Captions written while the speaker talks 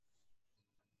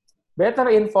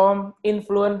Better inform,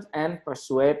 influence, and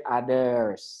persuade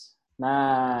others.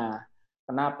 Nah,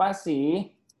 kenapa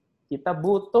sih kita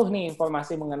butuh nih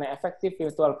informasi mengenai effective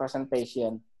virtual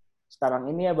presentation? Sekarang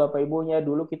ini ya Bapak Ibunya,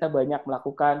 dulu kita banyak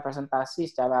melakukan presentasi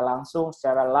secara langsung,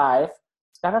 secara live.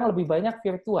 Sekarang lebih banyak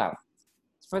virtual.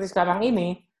 Seperti sekarang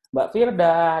ini, Mbak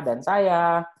Firda dan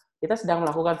saya, kita sedang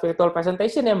melakukan virtual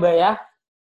presentation ya Mbak ya?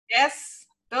 Yes,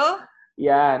 tuh.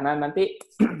 Ya, nah nanti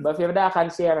Mbak Firda akan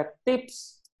share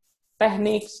tips,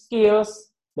 teknik,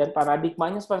 skills, dan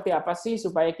paradigmanya seperti apa sih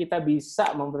supaya kita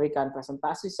bisa memberikan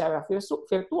presentasi secara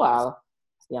virtual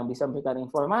yang bisa memberikan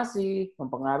informasi,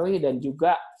 mempengaruhi, dan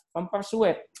juga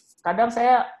mempersuade. Kadang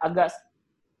saya agak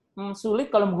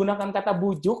sulit kalau menggunakan kata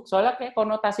bujuk, soalnya kayak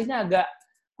konotasinya agak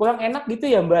kurang enak gitu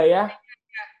ya Mbak ya.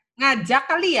 Ngajak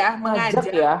kali ya,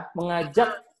 Mengajak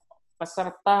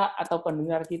peserta atau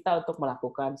pendengar kita untuk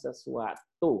melakukan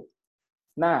sesuatu.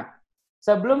 Nah,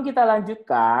 sebelum kita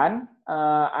lanjutkan,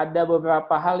 ada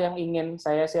beberapa hal yang ingin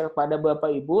saya share kepada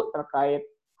Bapak Ibu terkait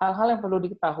hal-hal yang perlu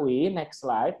diketahui. Next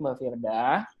slide, Mbak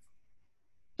Firda.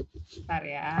 Bentar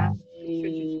ya.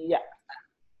 Iya.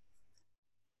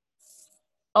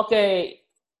 Oke,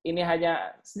 ini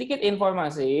hanya sedikit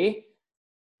informasi.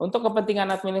 Untuk kepentingan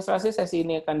administrasi, sesi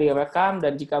ini akan direkam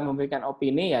dan jika memberikan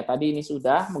opini, ya tadi ini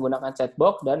sudah menggunakan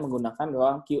chatbox dan menggunakan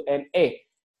ruang Q&A.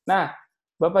 Nah,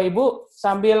 Bapak Ibu,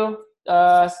 sambil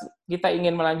kita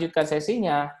ingin melanjutkan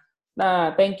sesinya,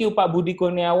 nah, thank you Pak Budi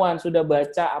Kurniawan sudah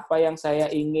baca apa yang saya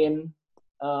ingin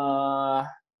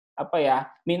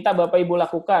minta Bapak Ibu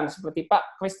lakukan, seperti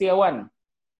Pak Kristiawan.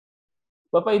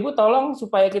 Bapak Ibu tolong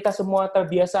supaya kita semua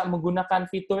terbiasa menggunakan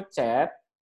fitur chat,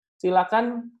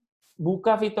 silakan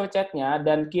buka fitur chatnya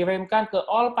dan kirimkan ke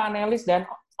all panelis dan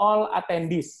all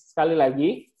attendees. Sekali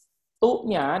lagi,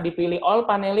 to-nya dipilih all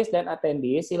panelis dan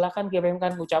attendees, silakan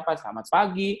kirimkan ucapan selamat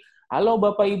pagi, halo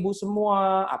Bapak Ibu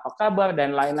semua, apa kabar,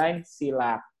 dan lain-lain,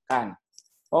 silakan.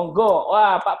 Monggo,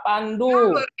 wah Pak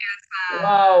Pandu,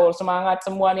 wow semangat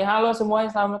semua nih, halo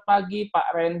semuanya selamat pagi, Pak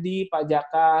Randy, Pak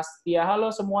Jaka Setia, halo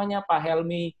semuanya, Pak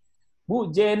Helmi, Bu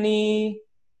Jenny,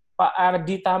 Pak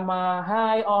Ardi Tama,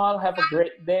 hi all, have a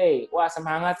great day. Wah,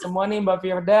 semangat semua nih Mbak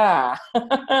Firda.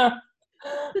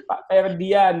 Pak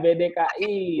Ferdian,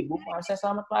 BDKI, Bu Marsha,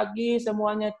 selamat pagi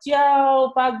semuanya.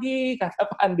 Ciao, pagi, kata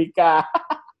Pak Andika.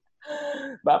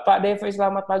 Bapak Devi,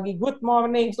 selamat pagi. Good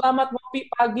morning, selamat ngopi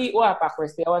pagi. Wah, Pak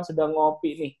Kristiawan sudah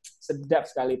ngopi nih. Sedap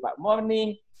sekali, Pak.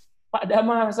 Morning. Pak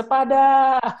Damar,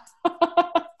 sepada.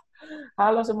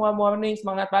 Halo semua, morning,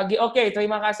 semangat pagi. Oke,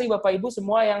 terima kasih Bapak Ibu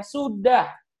semua yang sudah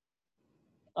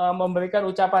memberikan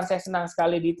ucapan saya senang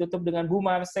sekali ditutup dengan Bu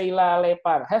Marcella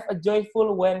Lepar. Have a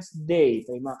joyful Wednesday.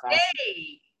 Terima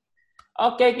kasih.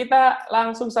 Oke, kita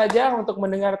langsung saja untuk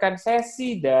mendengarkan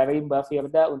sesi dari Mbak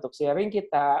Firda untuk sharing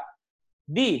kita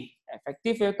di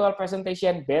Effective Virtual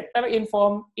Presentation, Better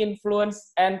Inform,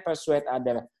 Influence, and Persuade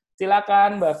Others.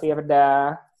 Silakan Mbak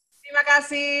Firda. Terima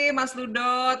kasih Mas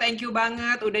Ludo, thank you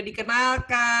banget udah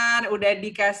dikenalkan, udah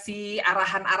dikasih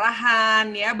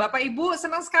arahan-arahan ya. Bapak Ibu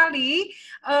senang sekali,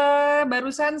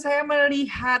 barusan saya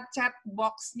melihat chat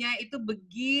box-nya itu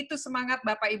begitu semangat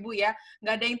Bapak Ibu ya,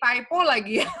 nggak ada yang typo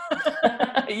lagi ya.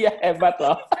 Iya, hebat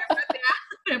loh. Hebat ya,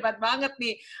 hebat banget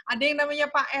nih. Ada yang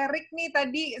namanya Pak Erik nih,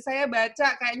 tadi saya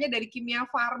baca kayaknya dari Kimia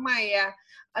Farma ya.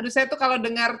 Aduh, saya tuh kalau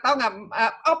dengar, tahu nggak,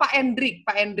 Pak Endrik,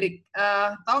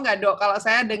 tahu nggak Dok, kalau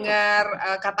saya dengar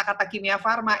kata-kata Kimia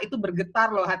Farma, itu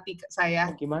bergetar loh hati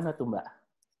saya. Gimana tuh Mbak?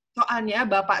 Soalnya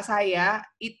Bapak saya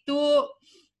itu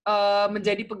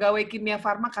menjadi pegawai Kimia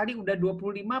Farma kali udah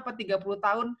 25 atau 30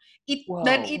 tahun, Wow.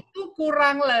 Dan itu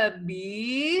kurang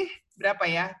lebih,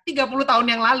 berapa ya, 30 tahun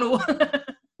yang lalu.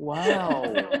 Wow.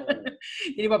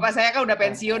 Jadi Bapak saya kan udah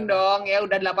pensiun dong, ya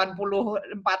udah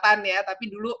 84-an ya,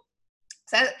 tapi dulu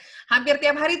saya hampir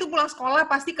tiap hari itu pulang sekolah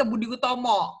pasti ke Budi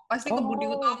Utomo.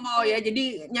 Ya.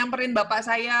 Jadi nyamperin bapak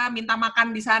saya minta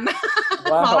makan di sana.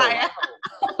 Wow. Malah ya.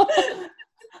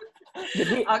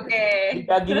 Jadi di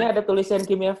dagingnya ada tulisan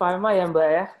Kimia Farma ya Mbak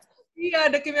ya? Iya,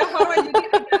 ada Kimia Farma, jadi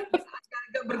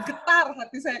agak bergetar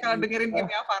hati saya kalau dengerin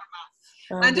Kimia Farma.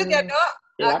 Lanjut ya Dok.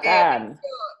 Silakan.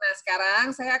 Nah, sekarang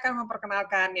saya akan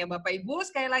memperkenalkan ya Bapak Ibu.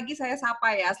 Sekali lagi saya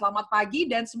sapa ya. Selamat pagi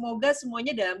dan semoga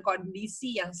semuanya dalam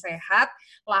kondisi yang sehat,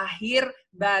 lahir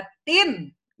batin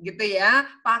gitu ya.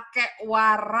 Pakai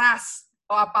waras.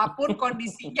 Apapun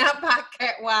kondisinya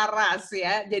pakai waras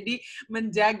ya. Jadi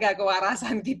menjaga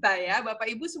kewarasan kita ya. Bapak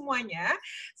Ibu semuanya,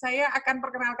 saya akan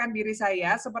perkenalkan diri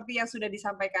saya seperti yang sudah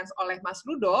disampaikan oleh Mas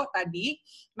Ludo tadi.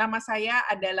 Nama saya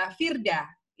adalah Firda.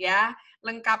 ya,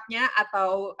 lengkapnya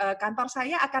atau kantor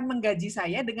saya akan menggaji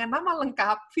saya dengan nama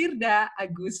lengkap Firda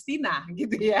Agustina,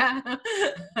 gitu ya.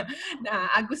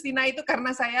 Nah, Agustina itu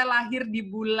karena saya lahir di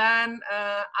bulan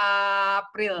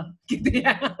April, gitu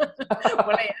ya.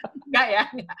 Boleh ya? Enggak ya?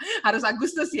 Enggak. Harus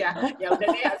Agustus ya? Ya udah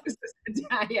deh, Agustus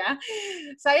aja ya.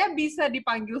 Saya bisa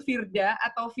dipanggil Firda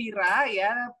atau Vira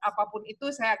ya, apapun itu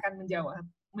saya akan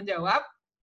menjawab.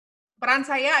 Peran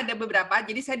saya ada beberapa,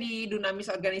 jadi saya di Dunamis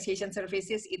Organization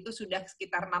Services itu sudah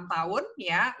sekitar 6 tahun,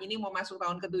 ya, ini mau masuk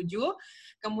tahun ke-7.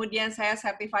 Kemudian saya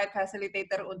Certified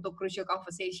Facilitator untuk Crucial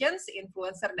Conversations,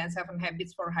 Influencer, dan 7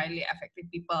 Habits for Highly Effective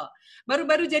People.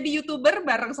 Baru-baru jadi YouTuber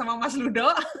bareng sama Mas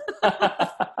Ludo.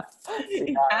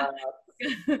 Ya.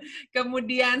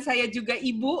 Kemudian saya juga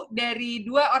ibu dari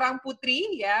 2 orang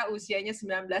putri, ya, usianya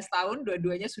 19 tahun,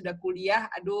 dua-duanya sudah kuliah.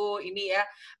 Aduh, ini ya,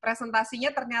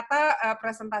 presentasinya ternyata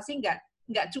presentasi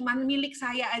nggak cuma milik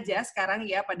saya aja sekarang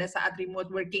ya pada saat remote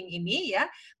working ini ya,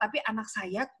 tapi anak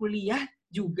saya kuliah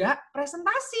juga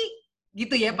presentasi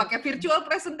gitu ya, pakai virtual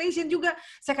presentation juga.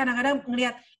 Saya kadang-kadang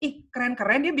melihat, ih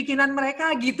keren-keren ya bikinan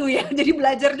mereka gitu ya, jadi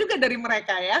belajar juga dari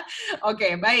mereka ya.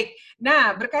 Oke, baik.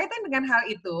 Nah, berkaitan dengan hal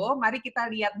itu, mari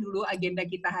kita lihat dulu agenda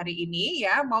kita hari ini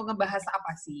ya, mau ngebahas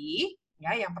apa sih?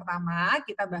 Ya, yang pertama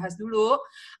kita bahas dulu,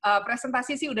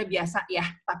 presentasi sih udah biasa ya,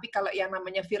 tapi kalau yang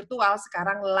namanya virtual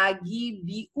sekarang lagi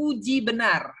diuji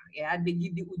benar, ya,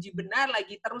 diuji benar,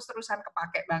 lagi terus-terusan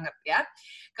kepake banget ya.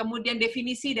 Kemudian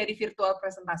definisi dari virtual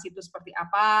presentasi itu seperti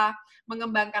apa,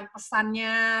 mengembangkan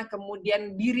pesannya,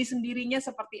 kemudian diri sendirinya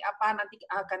seperti apa, nanti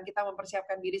akan kita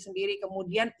mempersiapkan diri sendiri,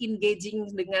 kemudian engaging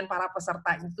dengan para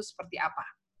peserta itu seperti apa,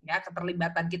 ya,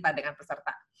 keterlibatan kita dengan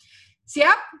peserta.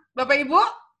 Siap, Bapak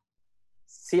Ibu?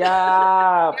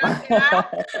 Siap. Ya.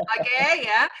 Oke,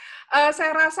 ya.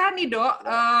 Saya rasa nih, Dok,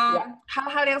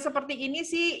 hal-hal yang seperti ini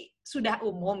sih sudah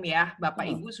umum ya, Bapak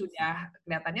Ibu sudah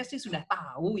kelihatannya sih sudah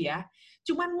tahu ya.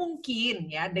 Cuman mungkin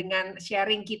ya dengan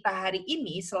sharing kita hari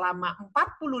ini selama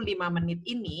 45 menit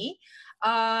ini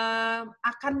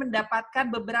akan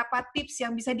mendapatkan beberapa tips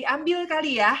yang bisa diambil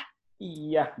kali ya.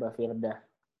 Iya, Mbak Firda.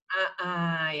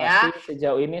 Ya. Pasti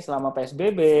sejauh ini selama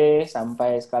PSBB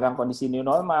sampai sekarang kondisi new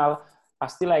normal,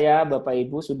 pastilah ya Bapak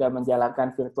Ibu sudah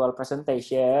menjalankan virtual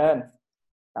presentation.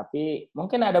 Tapi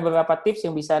mungkin ada beberapa tips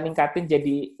yang bisa ningkatin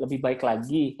jadi lebih baik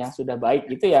lagi, yang sudah baik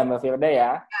gitu ya Mbak Firda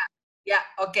ya. Ya,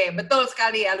 oke, betul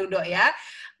sekali ya Ludo ya.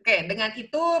 Oke, dengan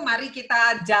itu mari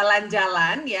kita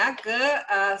jalan-jalan ya ke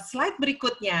slide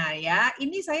berikutnya ya.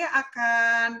 Ini saya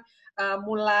akan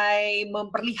mulai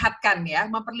memperlihatkan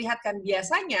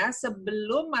biasanya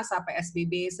sebelum masa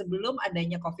PSBB, sebelum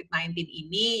adanya COVID-19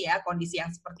 ini ya, kondisi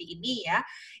yang seperti ini ya,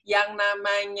 yang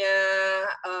namanya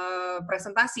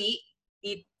presentasi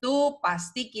itu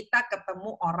pasti kita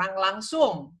ketemu orang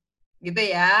langsung gitu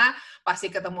ya, pasti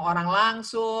ketemu orang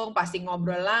langsung, pasti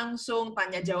ngobrol langsung,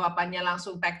 tanya jawabannya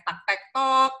langsung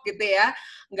tek-tak-tek-tok gitu ya,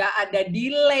 nggak ada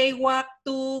delay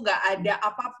waktu, nggak ada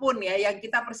apapun ya, yang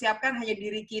kita persiapkan hanya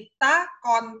diri kita,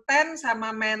 konten,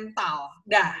 sama mental,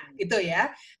 dah gitu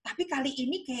ya. Tapi kali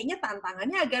ini kayaknya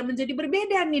tantangannya agak menjadi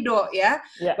berbeda nih Dok ya,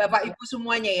 Bapak Ibu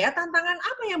semuanya ya, tantangan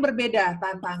apa yang berbeda?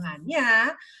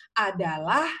 Tantangannya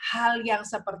adalah hal yang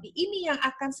seperti ini yang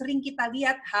akan sering kita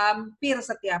lihat hampir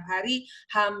setiap hari,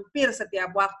 hampir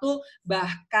setiap waktu,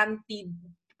 bahkan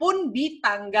pun di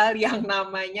tanggal yang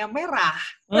namanya merah.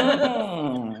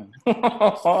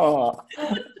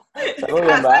 Seru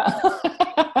ya, Mbak.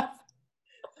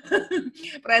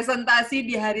 Presentasi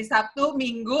di hari Sabtu,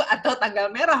 Minggu, atau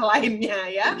tanggal merah lainnya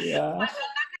ya.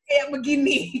 Pandangannya kayak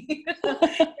begini.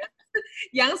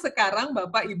 Yang sekarang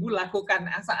Bapak Ibu lakukan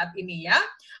saat ini ya.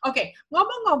 Oke,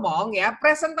 ngomong-ngomong ya,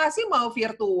 presentasi mau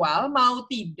virtual, mau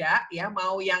tidak ya,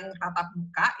 mau yang tatap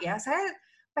muka ya, saya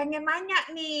pengen nanya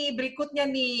nih berikutnya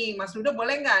nih, Mas Ludo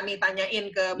boleh nggak nih tanyain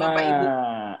ke Bapak Ibu?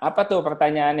 Apa tuh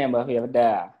pertanyaannya Mbak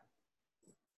Firda?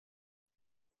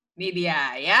 Ini dia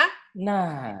ya.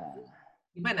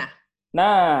 Gimana?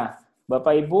 Nah,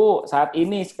 Bapak Ibu saat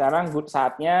ini sekarang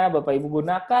saatnya Bapak Ibu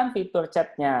gunakan fitur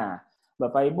chatnya.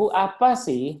 Bapak Ibu, apa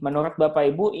sih menurut Bapak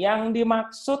Ibu yang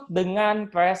dimaksud dengan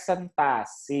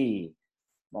presentasi?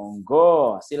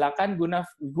 Monggo, silakan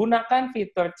gunakan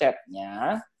fitur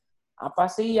chatnya. Apa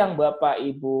sih yang Bapak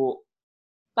Ibu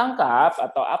tangkap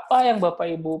atau apa yang Bapak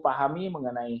Ibu pahami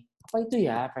mengenai apa itu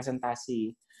ya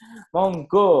presentasi?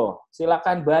 Monggo,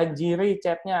 silakan banjiri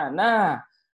chatnya. Nah,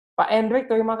 Pak Hendrik,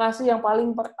 terima kasih yang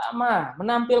paling pertama.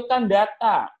 Menampilkan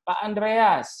data, Pak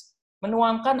Andreas.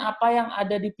 Menuangkan apa yang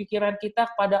ada di pikiran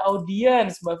kita kepada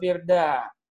audiens, Mbak Firda.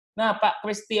 Nah, Pak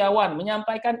Kristiawan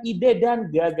menyampaikan ide dan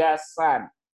gagasan.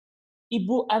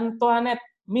 Ibu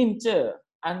Antoinette Mince,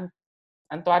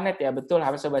 Antoinette ya, betul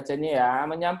harus bacanya ya.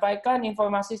 Menyampaikan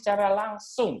informasi secara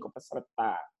langsung ke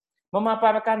peserta.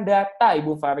 Memaparkan data,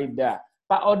 Ibu Farida.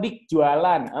 Pak Odik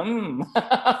jualan.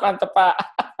 Mantep, Pak.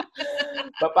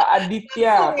 Bapak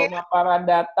Aditya, Langsung ya. pemaparan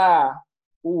data.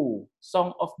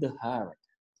 Song of the Heart.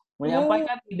 Uh,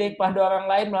 Menyampaikan ide kepada orang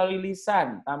lain melalui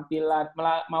lisan, tampilan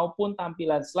maupun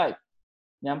tampilan slide.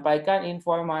 Menyampaikan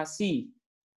informasi.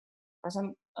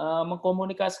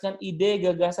 Mengkomunikasikan ide,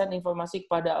 gagasan, informasi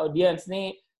kepada audiens.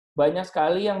 Nih banyak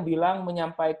sekali yang bilang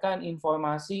menyampaikan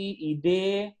informasi,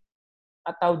 ide,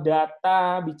 atau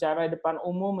data, bicara di depan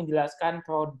umum, menjelaskan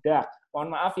produk. Mohon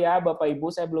maaf ya Bapak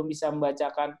Ibu, saya belum bisa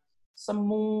membacakan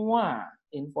semua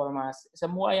informasi,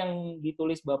 semua yang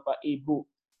ditulis Bapak Ibu.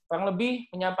 Kurang lebih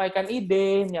menyampaikan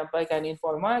ide, menyampaikan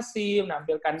informasi,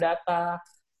 menampilkan data.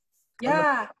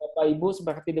 ya. Bapak Ibu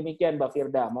seperti demikian, Mbak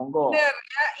Firda. Monggo. Benar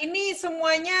ya, ini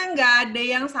semuanya nggak ada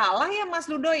yang salah ya Mas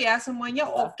Ludo ya, semuanya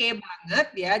oke banget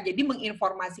ya. Jadi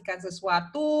menginformasikan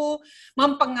sesuatu,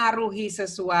 mempengaruhi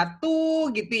sesuatu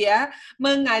gitu ya,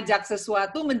 mengajak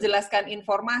sesuatu, menjelaskan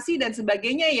informasi dan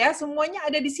sebagainya ya, semuanya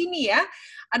ada di sini ya.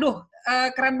 Aduh,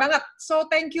 keren banget. So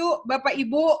thank you Bapak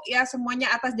Ibu ya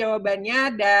semuanya atas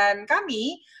jawabannya dan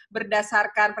kami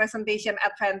berdasarkan presentation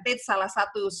advantage salah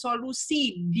satu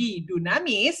solusi di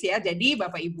Dunamis ya. Jadi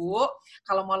Bapak Ibu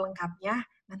kalau mau lengkapnya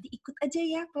nanti ikut aja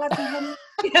ya pelatihan.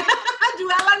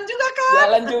 Jualan juga kan?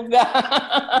 Jalan juga.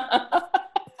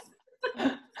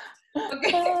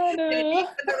 Oke, jadi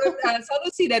menurut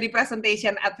solusi dari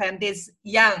presentation advantage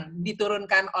yang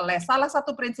diturunkan oleh salah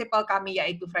satu prinsipal kami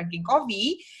yaitu Franklin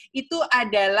Covey itu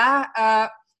adalah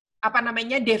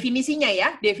definisinya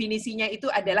ya. Definisinya itu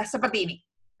adalah seperti ini.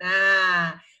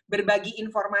 Nah, berbagi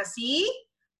informasi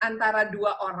antara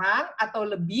dua orang atau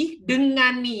lebih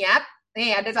dengan niat.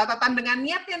 Nih, ada catatan dengan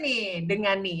niatnya nih.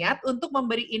 Dengan niat untuk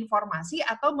memberi informasi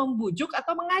atau membujuk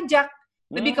atau mengajak.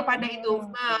 Lebih kepada itu.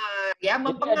 Nah, ya, Jadi ada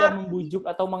mempengaruhi. membujuk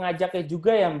atau mengajaknya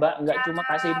juga ya, Mbak? Nggak cuma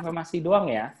kasih informasi doang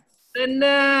ya?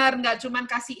 Bener, nggak cuma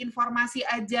kasih informasi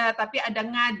aja, tapi ada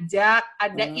ngajak,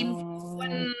 ada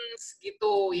influence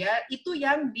gitu ya. Itu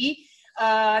yang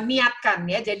diniatkan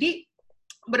ya. Jadi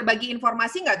berbagi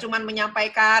informasi nggak cuma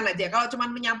menyampaikan aja. Kalau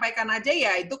cuma menyampaikan aja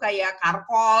ya itu kayak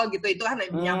karpol gitu, itu kan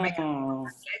menyampaikan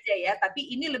informasi aja ya.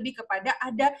 Tapi ini lebih kepada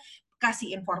ada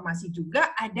kasih informasi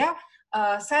juga, ada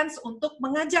sense untuk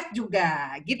mengajak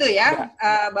juga, gitu ya,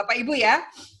 Bapak Ibu ya.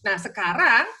 Nah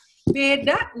sekarang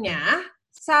bedanya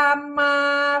sama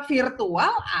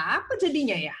virtual apa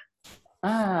jadinya ya?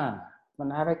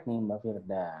 Menarik nih Mbak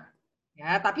Firda.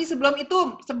 Ya, tapi sebelum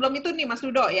itu nih Mas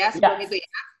Ludo ya, itu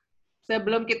ya.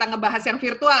 Sebelum kita ngebahas yang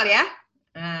virtual ya.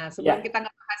 Nah, sebelum kita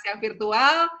ngebahas yang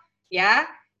virtual, ya,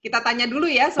 kita tanya dulu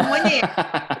ya semuanya ya.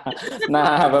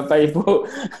 Nah, Bapak Ibu,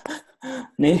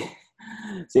 nih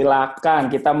silakan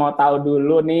kita mau tahu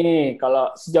dulu nih,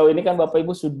 kalau sejauh ini kan Bapak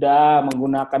Ibu sudah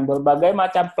menggunakan berbagai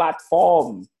macam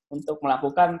platform untuk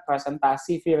melakukan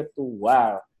presentasi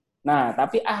virtual. Nah,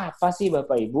 tapi apa sih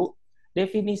Bapak Ibu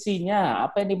definisinya?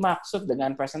 Apa yang dimaksud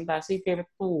dengan presentasi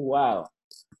virtual?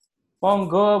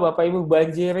 Monggo Bapak Ibu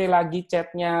banjiri lagi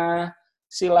chatnya,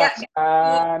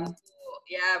 silakan.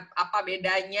 Ya, apa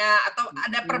bedanya atau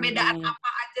ada perbedaan apa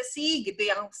aja sih gitu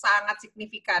yang sangat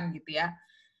signifikan gitu ya?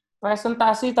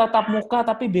 Presentasi tatap muka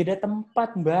tapi beda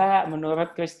tempat, Mbak. Menurut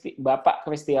Bapak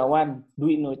Kristiawan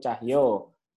Dwi Nur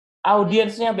Cahyo.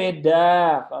 Audiensnya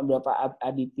beda, Bapak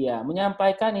Aditya.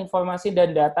 Menyampaikan informasi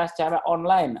dan data secara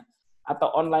online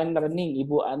atau online learning,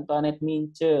 Ibu Antoinette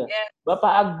Mince. Bapak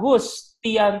Agus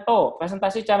Tianto,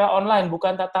 presentasi secara online,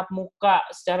 bukan tatap muka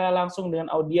secara langsung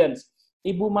dengan audiens.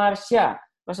 Ibu Marsha,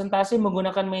 presentasi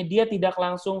menggunakan media tidak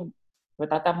langsung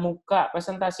bertatap muka,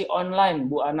 presentasi online,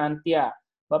 Bu Anantia.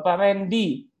 Bapak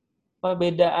Randy,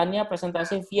 perbedaannya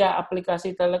presentasi via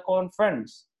aplikasi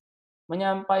teleconference,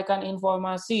 menyampaikan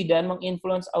informasi dan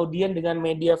menginfluence audiens dengan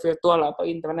media virtual atau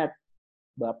internet.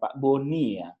 Bapak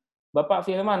Boni ya. Bapak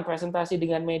Firman, presentasi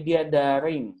dengan media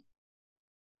daring.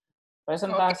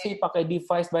 Presentasi pakai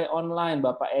device by online,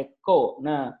 Bapak Eko.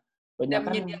 Nah, banyak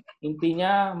kan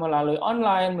intinya melalui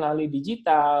online, melalui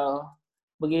digital.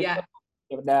 Begitu,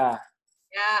 Firda.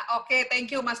 Ya, oke, thank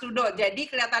you Mas Ludo. Jadi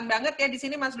kelihatan banget ya di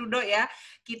sini Mas Ludo ya,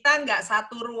 kita nggak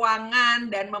satu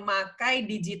ruangan dan memakai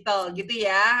digital gitu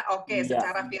ya. Oke,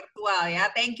 secara virtual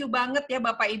ya. Thank you banget ya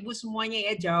Bapak Ibu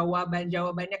semuanya ya,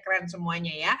 jawabannya keren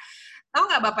semuanya ya. Tahu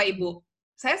nggak Bapak Ibu,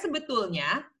 saya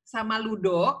sebetulnya sama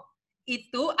Ludo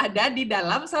itu ada di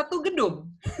dalam satu gedung.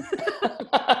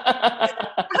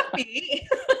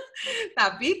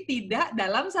 tapi tidak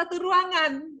dalam satu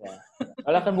ruangan.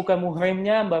 Kalau kan bukan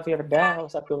muhrimnya Mbak Firda,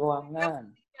 kalau satu ruangan.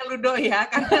 Ya Ludo ya,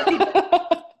 karena tidak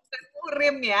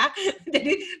ekstrim ya.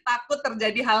 Jadi takut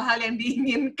terjadi hal-hal yang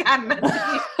diinginkan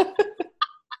nanti.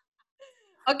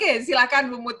 Oke,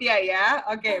 silakan Bu Mutia ya.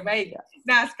 Oke, baik.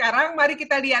 Nah, sekarang mari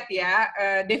kita lihat ya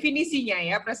definisinya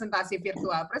ya presentasi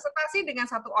virtual. Presentasi dengan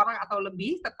satu orang atau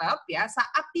lebih tetap ya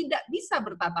saat tidak bisa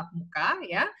bertatap muka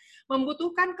ya,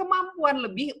 membutuhkan kemampuan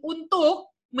lebih untuk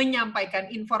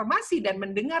menyampaikan informasi dan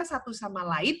mendengar satu sama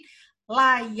lain,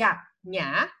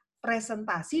 layaknya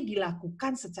presentasi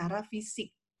dilakukan secara fisik.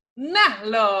 Nah,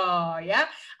 loh ya,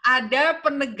 ada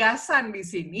penegasan di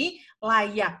sini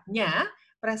layaknya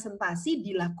presentasi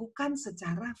dilakukan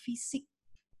secara fisik.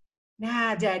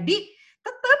 Nah, jadi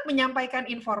tetap menyampaikan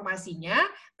informasinya,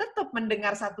 tetap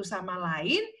mendengar satu sama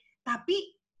lain,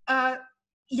 tapi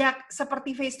ya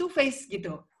seperti face to face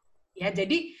gitu. Ya,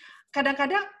 jadi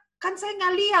kadang-kadang kan saya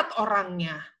nggak lihat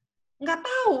orangnya, nggak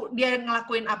tahu dia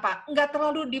ngelakuin apa,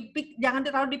 jangan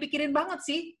terlalu dipikirin banget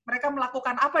sih mereka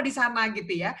melakukan apa di sana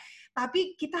gitu ya.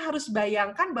 Tapi kita harus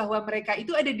bayangkan bahwa mereka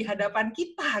itu ada di hadapan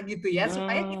kita gitu ya,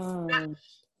 supaya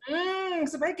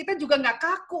kita juga nggak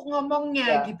kaku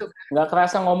ngomongnya Ya, gitu. nggak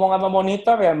kerasa ngomong sama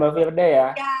monitor ya Mbak Firda ya?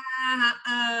 Ya,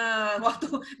 waktu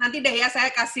nanti deh ya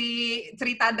saya kasih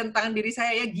cerita tentang diri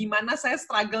saya ya, gimana saya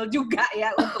struggle juga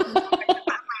ya untuk mencapai ke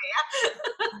sana ya.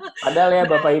 Padahal ya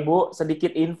Bapak Ibu,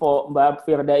 sedikit info, Mbak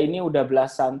Firda ini udah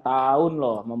belasan tahun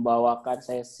loh membawakan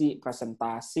sesi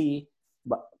presentasi,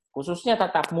 khususnya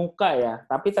tatap muka ya.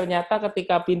 Tapi ternyata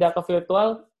ketika pindah ke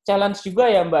virtual, challenge juga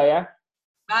ya Mbak ya?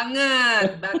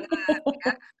 Banget ya.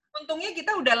 Untungnya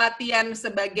kita udah latihan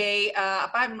sebagai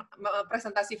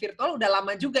presentasi virtual udah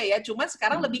lama juga ya, cuma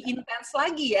sekarang lebih intens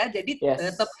lagi ya, jadi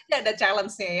tetap aja ada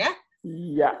challenge-nya ya.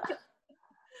 Iya.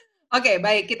 Oke,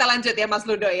 baik, kita lanjut ya Mas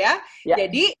Ludo ya. Ya.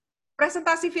 Jadi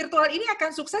presentasi virtual ini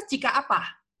akan sukses jika apa?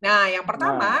 Nah, yang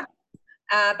pertama,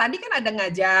 tadi kan ada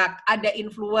ngajak, ada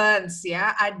influence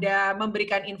ya, ada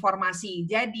memberikan informasi.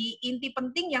 Jadi inti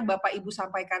penting yang Bapak Ibu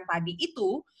sampaikan tadi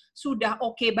itu sudah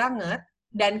oke banget,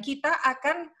 dan kita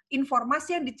akan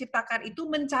informasi yang diciptakan itu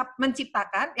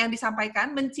menciptakan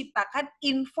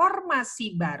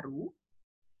informasi baru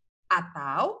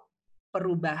atau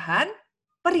perubahan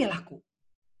perilaku.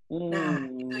 Nah,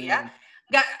 gitu ya.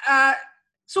 Nggak,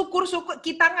 syukur-syukur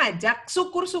kita ngajak,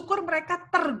 syukur-syukur mereka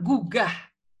tergugah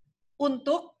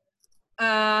untuk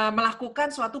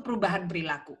melakukan suatu perubahan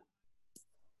perilaku.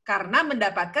 Karena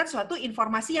mendapatkan suatu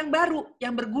informasi yang baru,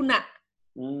 yang berguna.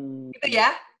 Gitu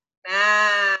ya.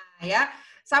 Nah, ya.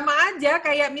 Sama aja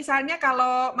kayak misalnya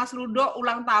kalau Mas Ludo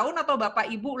ulang tahun atau Bapak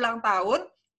Ibu ulang tahun,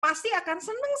 pasti akan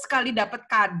senang sekali dapat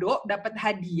kado, dapat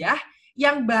hadiah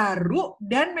yang baru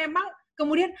dan memang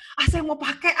kemudian, saya mau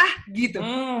pakai gitu.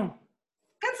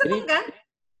 Kan seneng kan?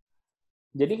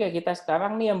 Jadi kayak kita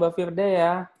sekarang nih ya Mbak Firda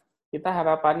ya, kita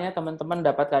harapannya teman-teman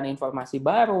dapatkan informasi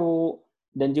baru,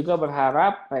 dan juga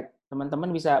berharap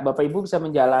teman-teman Bapak Ibu bisa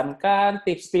menjalankan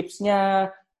tips-tipsnya.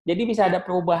 Jadi bisa ada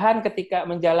perubahan ketika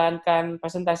menjalankan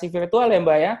presentasi virtual ya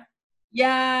Mbak ya?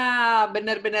 Ya,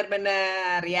 benar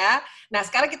ya. Nah,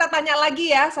 sekarang kita tanya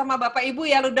lagi ya sama Bapak Ibu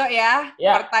ya, Ludo ya.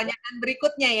 Pertanyaan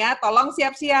berikutnya ya, tolong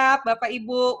siap-siap Bapak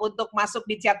Ibu untuk masuk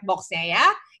di chat box-nya ya.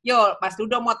 Yuk, Mas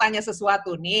Ludo mau tanya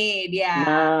sesuatu nih dia.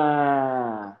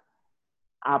 Nah,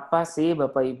 apa sih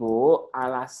Bapak Ibu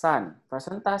alasan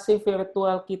presentasi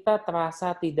virtual kita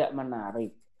terasa tidak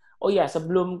menarik? Oh ya,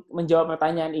 sebelum menjawab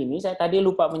pertanyaan ini, saya tadi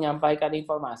lupa menyampaikan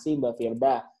informasi Mbak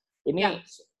Firda. Ini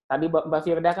tadi Mbak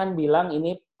Firda kan bilang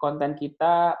ini konten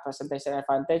kita presentation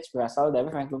advantage berasal dari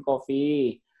Franklin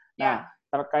Covey. Nah,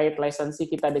 terkait lisensi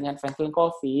kita dengan Franklin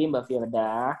Covey, Mbak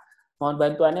Firda, mohon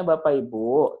bantuannya Bapak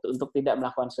Ibu untuk tidak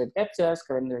melakukan screen capture,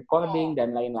 screen recording,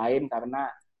 dan lain-lain karena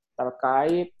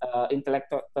terkait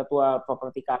intellectual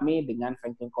property kami dengan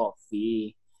Franklin Covey.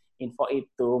 Info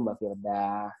itu Mbak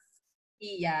Firda.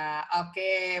 Iya,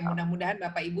 oke. Mudah-mudahan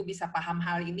Bapak Ibu bisa paham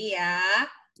hal ini ya.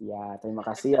 Ya, terima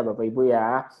kasih ya Bapak Ibu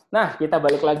ya. Nah, kita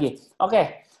balik lagi.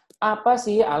 Oke, apa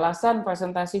sih alasan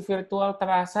presentasi virtual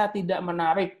terasa tidak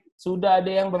menarik? Sudah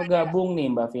ada yang bergabung nih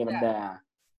Mbak Firda.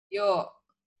 Yuk,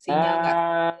 sinyal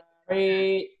nggak?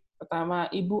 Pertama,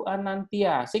 Ibu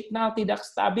Anantia, signal tidak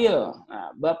stabil. Nah,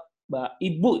 Bapak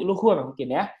Ibu Luhur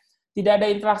mungkin ya. Tidak ada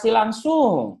interaksi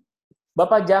langsung.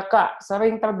 Bapak Jaka,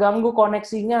 sering terganggu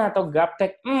koneksinya atau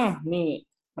gaptek. Nih,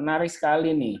 menarik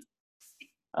sekali nih.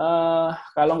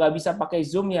 Kalau nggak bisa pakai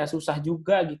Zoom ya susah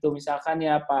juga gitu. Misalkan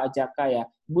ya Pak Jaka ya.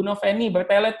 Bu Noveni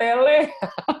bertele-tele.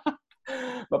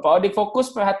 Bapak Odik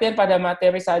fokus perhatian pada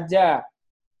materi saja.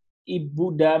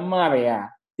 Ibu Damar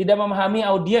ya. Tidak memahami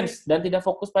audiens dan tidak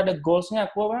fokus pada goals-nya.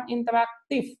 Kurang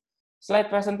interaktif.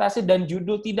 Slide presentasi dan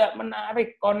judul tidak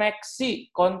menarik, koneksi,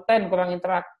 konten kurang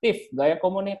interaktif, gaya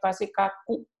komunikasi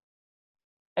kaku.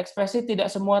 ekspresi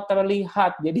tidak semua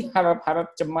terlihat, jadi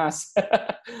harap-harap cemas.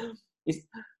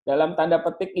 Dalam tanda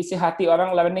petik isi hati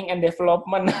orang learning and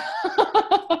development.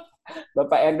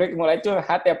 Bapak Hendrik mulai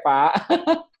curhat ya Pak.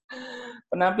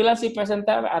 Penampilan si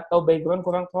presenter atau background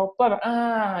kurang proper.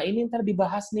 Ini ntar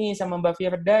dibahas nih sama Mbak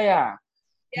Firda ya.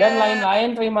 Dan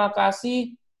lain-lain, terima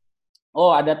kasih.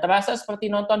 Oh, ada terasa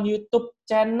seperti nonton YouTube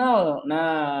channel.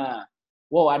 Nah,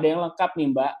 wow, ada yang lengkap nih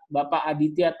Mbak. Bapak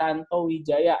Aditya Tanto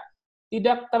Wijaya.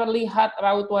 Tidak terlihat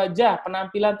raut wajah,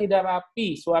 penampilan tidak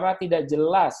rapi, suara tidak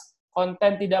jelas,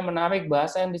 konten tidak menarik,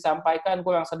 bahasa yang disampaikan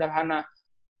kurang sederhana.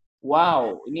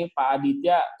 Wow, ini Pak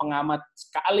Aditya pengamat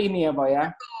sekali nih ya Pak ya.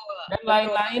 Dan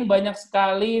lain-lain banyak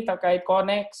sekali terkait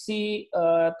koneksi,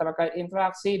 terkait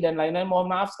interaksi, dan lain-lain. Mohon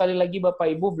maaf sekali lagi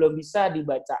Bapak Ibu belum bisa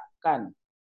dibacakan.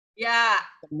 Ya.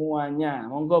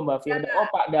 Semuanya. Monggo Mbak Firda. Oh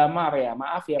Pak Damar ya,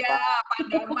 maaf ya Pak. Ya, Pak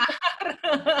Damar.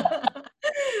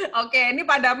 Oke, ini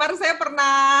Pak Damar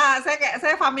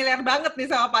saya familiar banget nih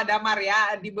sama Pak Damar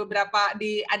ya.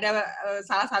 Ada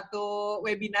salah satu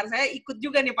webinar saya ikut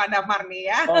juga nih Pak Damar nih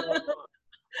ya. Oh.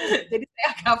 Jadi saya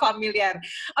agak familiar.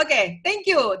 Oke, thank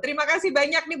you. Terima kasih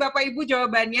banyak nih Bapak Ibu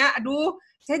jawabannya. Aduh,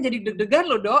 saya jadi deg-degan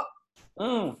loh, Dok.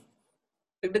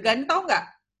 Deg-degan tau nggak?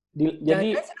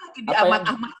 Jadi saya lagi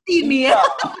diamat-amati nih ya.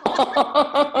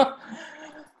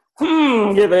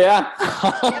 Gitu ya.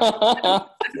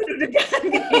 Aduh, deg-degan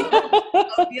gitu ya.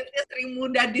 Audiensnya sering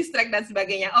mudah distract dan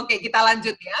sebagainya. Oke, kita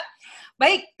lanjut ya.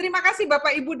 Baik, terima kasih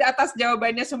Bapak Ibu atas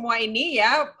jawabannya semua ini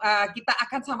ya. Kita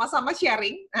akan sama-sama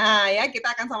sharing. Nah ya,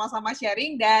 kita akan sama-sama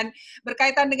sharing dan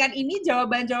berkaitan dengan ini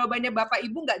jawaban-jawabannya Bapak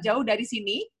Ibu nggak jauh dari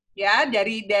sini ya,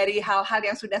 dari hal-hal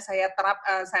yang sudah saya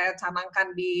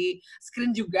canangkan di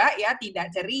screen juga ya,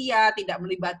 tidak ceria, tidak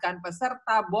melibatkan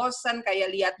peserta, bosen kayak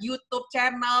lihat YouTube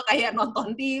channel, kayak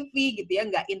nonton TV gitu ya,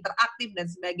 nggak interaktif dan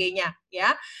sebagainya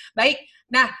ya. Baik,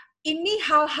 nah ini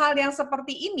hal-hal yang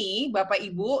seperti ini, Bapak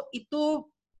Ibu, itu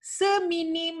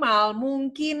seminimal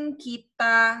mungkin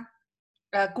kita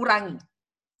kurangi,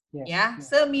 ya,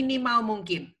 seminimal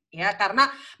mungkin, ya,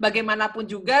 karena bagaimanapun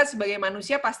juga sebagai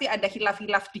manusia pasti ada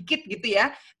hilaf-hilaf dikit gitu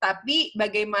ya, tapi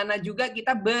bagaimana juga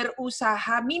kita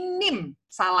berusaha minim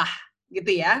salah, gitu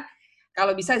ya,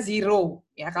 kalau bisa zero,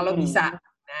 ya, kalau bisa.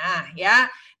 Nah, ya.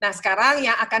 Nah, sekarang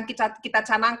yang akan kita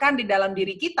canangkan di dalam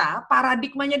diri kita,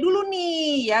 paradigmanya dulu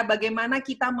nih, ya, bagaimana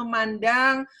kita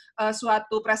memandang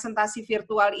suatu presentasi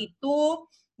virtual itu,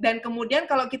 dan kemudian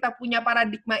kalau kita punya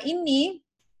paradigma ini,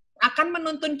 akan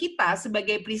menuntun kita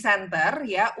sebagai presenter,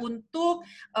 ya, untuk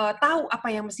tahu apa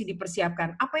yang mesti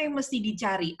dipersiapkan, apa yang mesti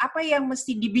dicari, apa yang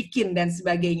mesti dibikin, dan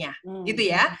sebagainya,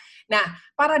 gitu ya. Nah,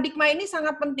 paradigma ini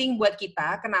sangat penting buat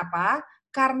kita, kenapa?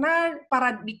 Karena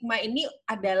paradigma ini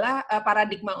adalah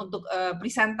paradigma untuk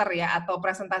presenter ya, atau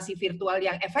presentasi virtual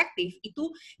yang efektif,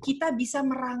 itu kita bisa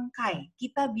merangkai,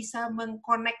 kita bisa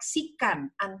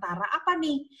mengkoneksikan antara apa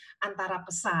nih? Antara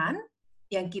pesan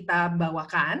yang kita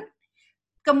bawakan,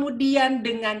 kemudian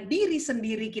dengan diri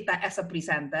sendiri kita as a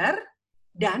presenter,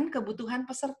 dan kebutuhan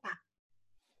peserta.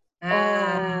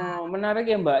 Oh,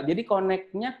 menarik ya Mbak. Jadi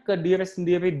connect-nya ke diri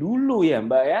sendiri dulu ya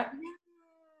Mbak ya?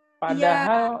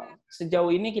 Padahal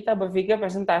sejauh ini kita berpikir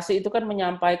presentasi itu kan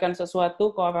menyampaikan sesuatu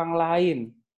ke orang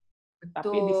lain.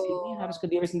 Betul. Tapi di sini harus ke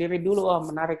diri sendiri dulu. Oh,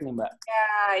 menarik nih Mbak.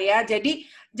 Ya, jadi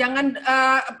jangan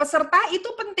peserta itu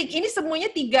penting. Ini semuanya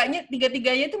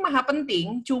tiga-tiganya itu maha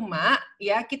penting. Cuma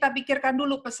ya kita pikirkan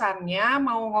dulu pesannya,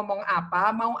 mau ngomong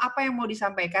apa, mau apa yang mau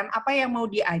disampaikan, apa yang mau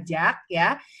diajak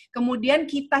ya. Kemudian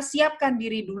kita siapkan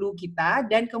diri dulu kita,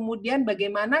 dan kemudian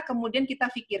bagaimana kemudian kita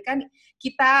pikirkan,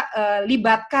 kita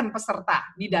libatkan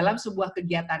peserta di dalam sebuah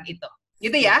kegiatan itu.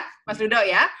 Gitu ya, Mas Ludo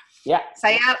ya. Ya.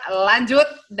 Saya lanjut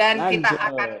dan kita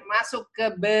akan masuk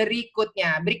ke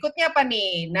berikutnya. Berikutnya apa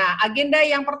nih? Nah, agenda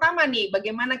yang pertama nih,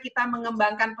 bagaimana kita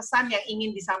mengembangkan pesan yang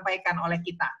ingin disampaikan oleh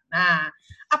kita. Nah,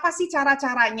 apa sih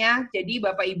cara-caranya? Jadi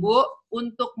Bapak Ibu,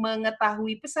 untuk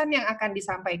mengetahui pesan yang akan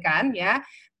disampaikan ya,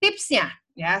 tipsnya,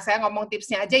 ya saya ngomong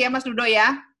tipsnya aja ya Mas Ludo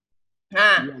ya.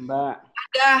 Nah, ya, Mbak.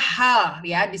 Ada hal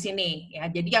ya di sini ya.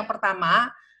 Jadi yang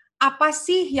pertama, apa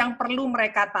sih yang perlu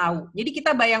mereka tahu? Jadi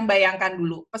kita bayang-bayangkan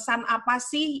dulu, pesan apa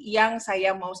sih yang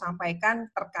saya mau sampaikan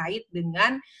terkait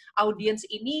dengan audiens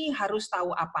ini harus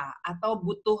tahu apa, atau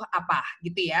butuh apa,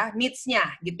 gitu ya,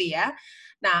 needs-nya, gitu ya.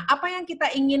 Nah, apa yang kita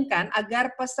inginkan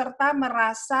agar peserta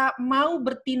merasa mau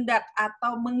bertindak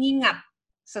atau mengingat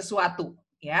sesuatu,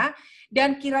 ya.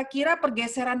 Dan kira-kira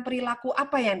pergeseran perilaku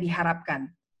apa yang diharapkan?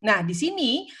 Nah, di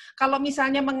sini kalau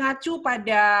misalnya mengacu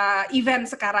pada event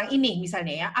sekarang ini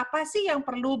misalnya ya, apa sih yang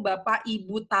perlu Bapak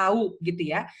Ibu tahu gitu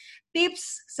ya?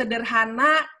 Tips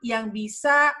sederhana yang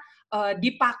bisa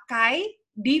dipakai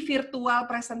di virtual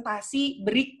presentasi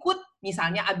berikut,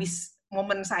 misalnya abis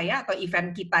momen saya atau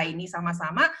event kita ini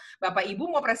sama-sama, Bapak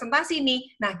Ibu mau presentasi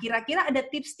nih. Nah, kira-kira ada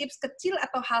tips-tips kecil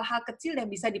atau hal-hal kecil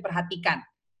yang bisa diperhatikan,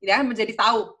 ya, menjadi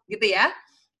tahu, gitu ya.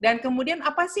 Dan kemudian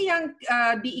apa sih yang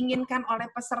diinginkan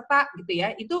oleh peserta, gitu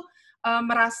ya? Itu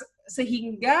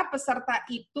sehingga peserta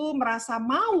itu merasa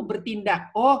mau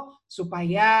bertindak. Oh,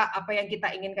 supaya apa yang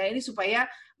kita inginkan ini supaya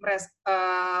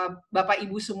Bapak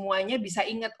Ibu semuanya bisa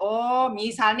ingat, oh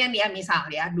misalnya nih ya, misal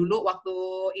ya, dulu waktu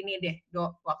ini deh,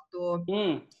 waktu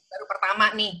baru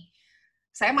pertama nih,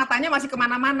 saya matanya masih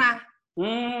kemana-mana,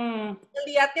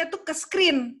 lihatnya tuh ke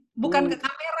screen, bukan ke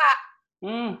kamera,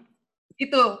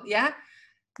 gitu ya.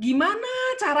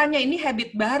 Gimana caranya, ini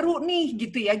habit baru nih,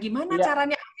 gitu ya, gimana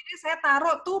caranya, akhirnya saya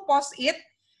taruh tuh post-it,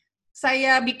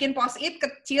 saya bikin post-it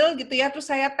kecil gitu ya,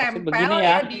 terus saya tempel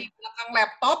ya di belakang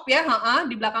laptop ya,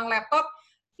 di belakang laptop,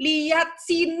 lihat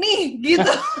sini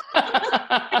gitu.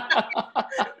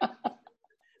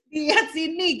 Lihat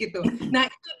sini gitu. Nah,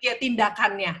 itu dia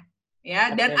tindakannya.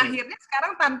 Ya, dan akhirnya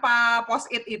sekarang tanpa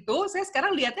post-it itu, saya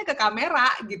sekarang lihatnya ke kamera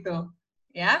gitu.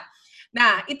 Ya.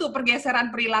 Nah, itu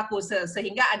pergeseran perilaku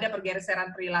sehingga ada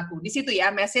pergeseran perilaku. Di situ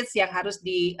ya message yang harus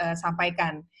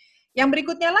disampaikan. Yang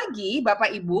berikutnya lagi,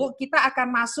 Bapak Ibu, kita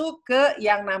akan masuk ke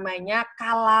yang namanya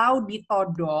kalau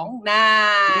ditodong.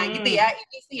 Nah, gitu ya.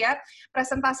 Ini sih ya,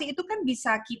 presentasi itu kan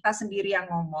bisa kita sendiri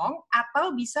yang ngomong,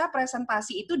 atau bisa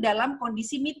presentasi itu dalam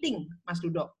kondisi meeting, Mas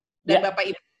Dudo. Dan Bapak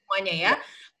Ibu semuanya ya.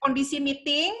 Kondisi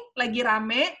meeting, lagi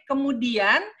rame,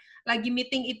 kemudian lagi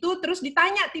meeting itu terus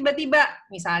ditanya tiba-tiba.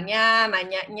 Misalnya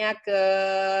nanyanya ke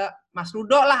Mas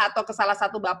Rudo lah, atau ke salah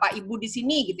satu Bapak Ibu di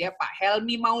sini gitu ya, Pak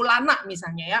Helmi Maulana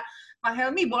misalnya ya. Pak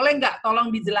Helmi, boleh nggak tolong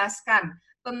dijelaskan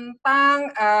tentang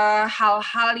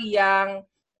hal-hal yang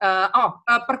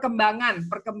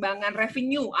perkembangan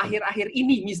revenue akhir-akhir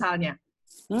ini misalnya,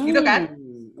 gitu kan?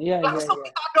 Langsung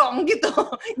ditodong gitu.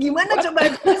 Gimana coba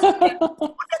jelasinnya?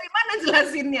 Dari mana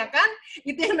jelasinnya kan?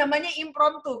 Itu yang namanya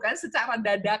impromptu kan, secara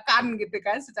dadakan gitu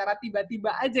kan, secara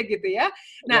tiba-tiba aja gitu ya.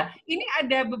 Nah, ini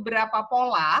ada beberapa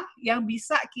pola yang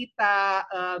bisa kita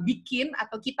bikin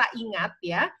atau kita ingat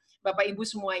ya, Bapak Ibu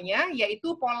semuanya,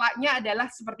 yaitu polanya adalah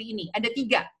seperti ini. Ada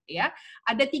 3 ya.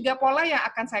 Ada 3 pola yang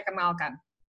akan saya kenalkan.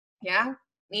 Ya.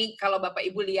 Nih kalau Bapak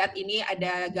Ibu lihat ini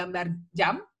ada gambar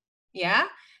jam ya.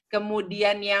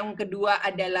 Kemudian yang kedua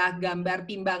adalah gambar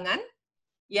timbangan.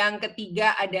 Yang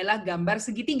ketiga adalah gambar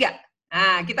segitiga.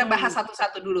 Nah, kita bahas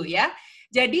satu-satu dulu ya.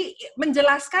 Jadi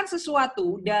menjelaskan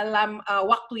sesuatu dalam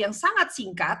waktu yang sangat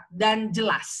singkat dan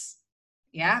jelas.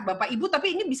 Ya, Bapak Ibu,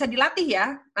 tapi ini bisa dilatih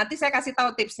ya. Nanti saya kasih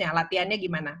tahu tipsnya, latihannya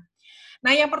gimana.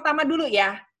 Nah, yang pertama dulu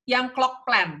ya, yang clock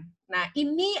plan. Nah,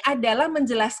 ini adalah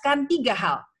menjelaskan 3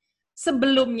 hal.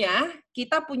 Sebelumnya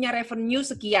kita punya revenue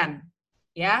sekian,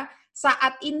 ya.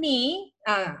 Saat ini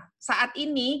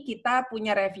kita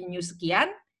punya revenue sekian,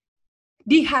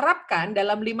 diharapkan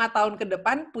dalam 5 tahun ke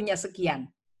depan punya sekian.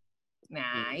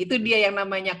 Nah, itu dia yang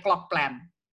namanya clock plan.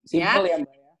 Simple ya,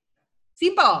 Mbak.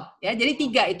 Simple ya, jadi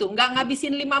 3 itu, nggak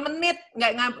ngabisin 5 menit,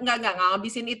 nggak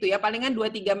ngabisin itu ya, palingan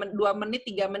 2 menit,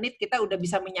 3 menit kita udah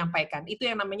bisa menyampaikan. Itu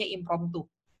yang namanya impromptu,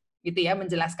 gitu ya,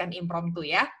 menjelaskan impromptu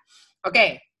ya.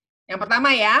 Oke, yang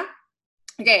pertama ya.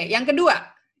 Oke, yang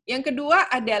kedua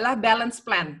adalah balance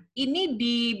plan. Ini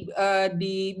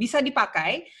bisa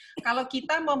dipakai kalau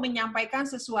kita mau menyampaikan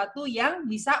sesuatu yang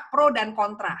bisa pro dan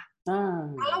kontra.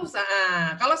 Kalau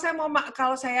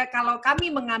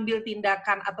kami mengambil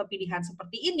tindakan atau pilihan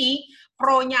seperti ini,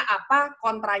 pro-nya apa,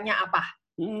 kontranya apa.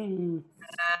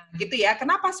 Nah, gitu ya.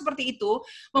 Kenapa seperti itu?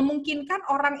 Memungkinkan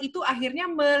orang itu akhirnya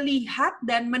melihat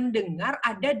dan mendengar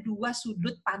ada 2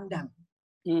 sudut pandang.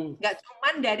 Nggak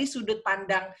cuma dari sudut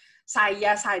pandang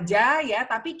saya saja ya,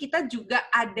 tapi kita juga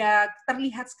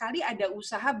terlihat sekali ada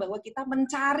usaha bahwa kita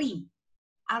mencari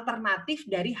alternatif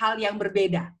dari hal yang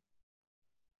berbeda.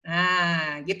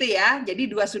 Nah, gitu ya. Jadi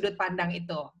 2 sudut pandang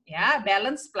itu, ya,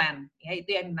 balance plan, ya,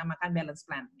 itu yang dinamakan balance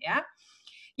plan, ya.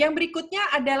 Yang berikutnya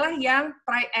adalah yang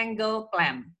triangle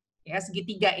plan, ya,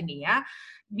 segitiga ini ya.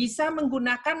 Bisa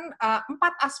menggunakan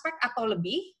 4 aspek atau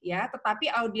lebih, ya, tetapi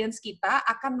audiens kita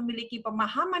akan memiliki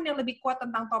pemahaman yang lebih kuat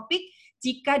tentang topik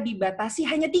jika dibatasi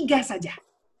hanya 3 saja.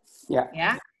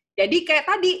 Ya. Jadi kayak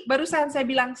tadi barusan saya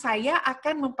bilang, saya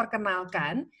akan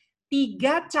memperkenalkan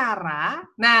 3 cara.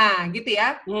 Nah, gitu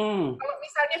ya. Kalau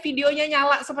misalnya videonya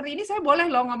nyala seperti ini, saya boleh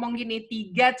loh ngomong gini,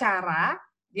 3 cara,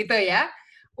 gitu ya,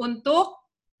 untuk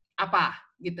apa,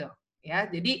 gitu. Ya,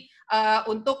 jadi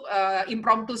untuk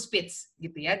impromptu speech,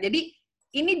 gitu ya. Jadi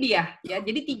ini dia, ya.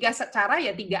 Jadi 3 cara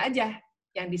ya 3 aja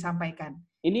yang disampaikan.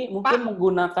 Ini mungkin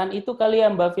menggunakan itu kali ya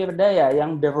Mbak Firda ya,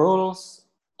 yang the rules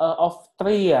of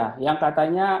three ya, yang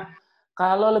katanya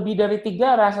Kalau lebih dari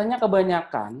 3 rasanya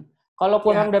kebanyakan. Kalau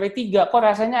kurang Ya. dari 3, kok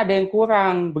rasanya ada yang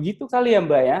kurang. Begitu kali ya,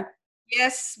 Mbak ya?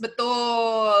 Yes,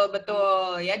 betul,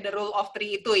 betul ya, the rule of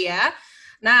three itu ya.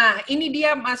 Nah, ini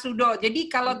dia Mas Rudo. Jadi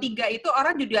kalau 3 itu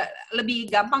orang juga lebih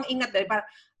gampang ingat daripada,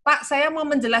 Pak, saya mau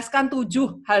menjelaskan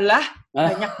 7. Halah,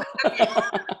 banyak banget ya.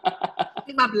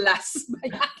 15,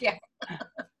 banyak ya.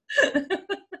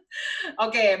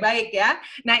 Oke, baik ya.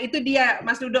 Nah, itu dia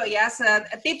Mas Rudo ya,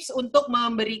 tips untuk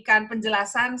memberikan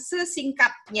penjelasan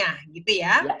sesingkatnya gitu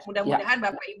ya. Ya, ya. Mudah-mudahan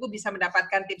Bapak Ibu bisa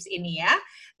mendapatkan tips ini ya.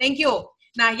 Thank you.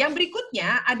 Nah, yang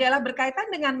berikutnya adalah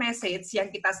berkaitan dengan message yang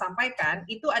kita sampaikan,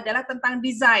 itu adalah tentang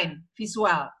desain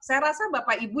visual. Saya rasa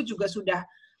Bapak Ibu juga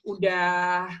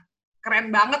udah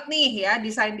keren banget nih ya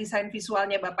desain-desain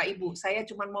visualnya Bapak Ibu. Saya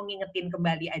cuma mau ngingetin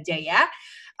kembali aja ya.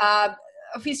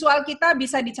 Visual kita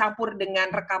bisa dicampur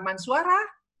dengan rekaman suara,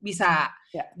 bisa.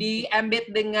 Ya.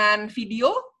 Di-embed dengan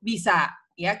video, bisa.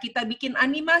 Ya, kita bikin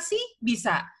animasi,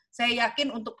 bisa. Saya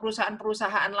yakin untuk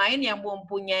perusahaan-perusahaan lain yang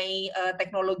mempunyai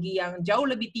teknologi yang jauh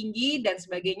lebih tinggi dan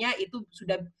sebagainya, itu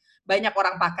sudah banyak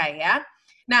orang pakai ya.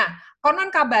 Nah,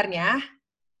 konon kabarnya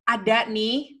ada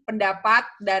nih pendapat,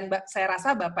 dan saya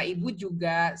rasa Bapak Ibu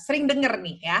juga sering dengar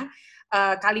nih ya,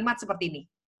 kalimat seperti ini.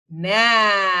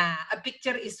 Nah, a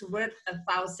picture is worth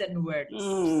 1,000 words.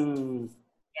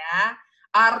 Ya,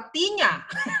 artinya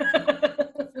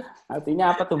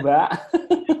Artinya apa tuh, Mbak?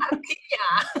 artinya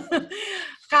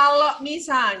kalau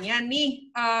misalnya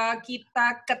nih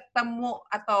kita ketemu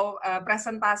atau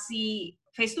presentasi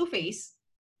face to face,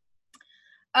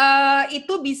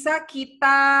 itu bisa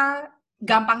kita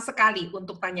gampang sekali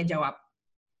untuk tanya jawab.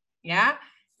 Ya.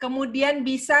 Kemudian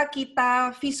bisa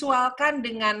kita visualkan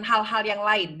dengan hal-hal yang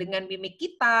lain, dengan mimik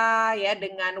kita, ya,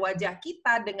 dengan wajah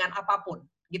kita, dengan apapun,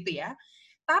 gitu ya.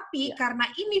 Tapi karena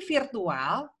ini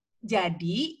virtual,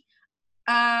 jadi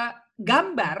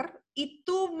gambar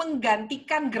itu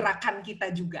menggantikan gerakan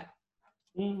kita juga.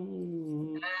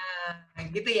 Nah,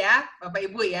 gitu ya, Bapak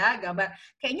Ibu ya,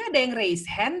 gambar. Kayaknya ada yang raise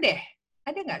hand deh.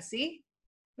 Ada nggak sih?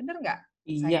 Bener nggak?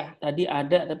 Iya, tadi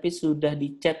ada, tapi sudah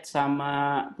di-chat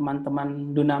sama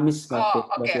teman-teman Dunamis, Mbak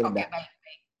Oke, Firda.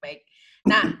 baik.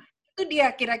 Nah, itu dia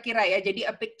kira-kira ya. Jadi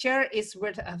a picture is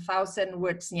worth 1,000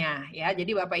 words-nya ya.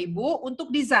 Jadi Bapak Ibu,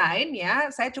 untuk desain ya,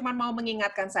 saya cuma mau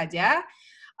mengingatkan saja,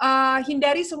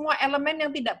 hindari semua elemen yang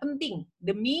tidak penting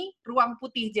demi ruang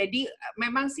putih. Jadi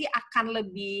memang sih akan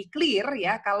lebih clear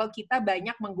ya kalau kita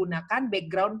banyak menggunakan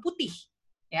background putih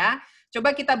ya.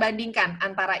 Coba kita bandingkan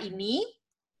antara ini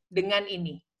dengan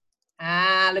ini.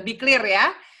 Nah, lebih clear ya.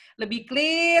 Lebih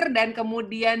clear, dan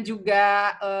kemudian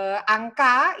juga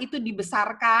angka itu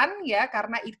dibesarkan ya,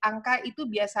 karena angka itu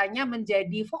biasanya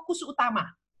menjadi fokus utama.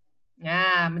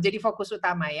 Nah, menjadi fokus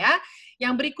utama ya.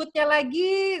 Yang berikutnya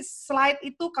lagi, slide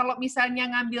itu kalau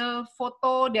misalnya ngambil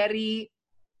foto dari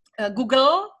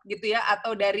Google gitu ya,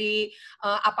 atau dari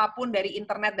apapun, dari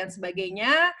internet dan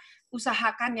sebagainya,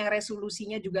 usahakan yang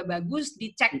resolusinya juga bagus,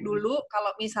 dicek dulu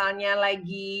kalau misalnya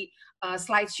lagi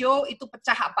slideshow itu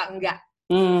pecah apa enggak.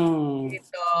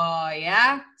 Gitu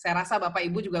ya. Saya rasa Bapak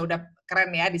Ibu juga udah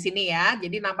keren ya di sini ya.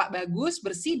 Jadi nampak bagus,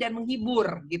 bersih dan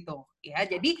menghibur gitu ya.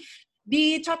 Jadi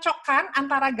dicocokkan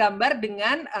antara gambar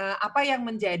dengan apa yang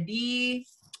menjadi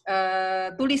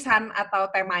tulisan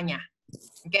atau temanya.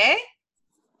 Oke?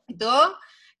 Itu.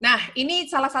 Nah, ini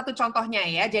salah satu contohnya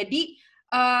ya. Jadi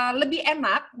lebih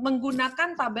enak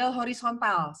menggunakan tabel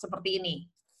horizontal seperti ini.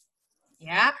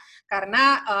 Ya,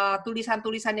 karena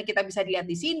tulisan-tulisannya kita bisa dilihat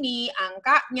di sini,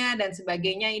 angkanya dan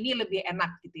sebagainya, ini lebih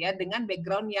enak gitu ya, dengan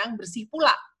background yang bersih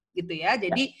pula gitu ya.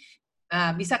 Jadi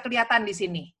bisa kelihatan di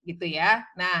sini gitu ya.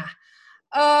 Nah,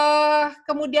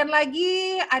 kemudian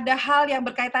lagi ada hal yang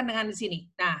berkaitan dengan di sini.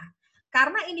 Nah,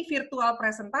 karena ini virtual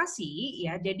presentasi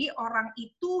ya, jadi orang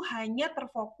itu hanya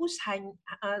terfokus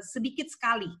sedikit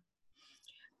sekali.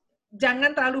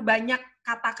 Jangan terlalu banyak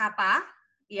kata-kata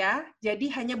ya.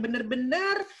 Jadi hanya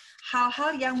benar-benar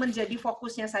hal-hal yang menjadi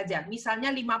fokusnya saja.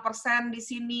 Misalnya 5% di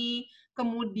sini,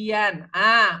 kemudian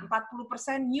 40%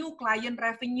 new client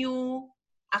revenue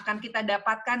akan kita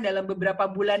dapatkan dalam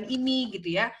beberapa bulan ini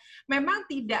gitu ya. Memang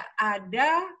tidak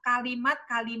ada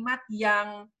kalimat-kalimat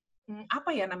yang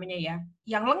apa ya namanya ya,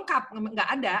 yang lengkap,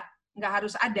 nggak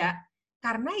harus ada,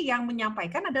 karena yang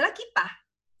menyampaikan adalah kita,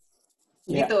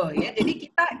 gitu ya.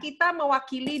 Jadi kita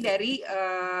mewakili dari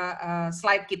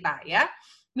slide kita ya.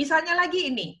 Misalnya lagi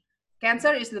ini,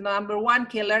 cancer is the number 1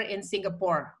 killer in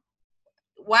Singapore,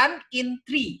 1 in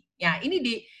 3. Ya,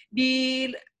 ini di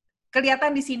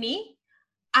kelihatan di sini,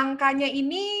 angkanya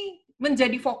ini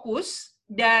menjadi fokus,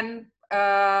 dan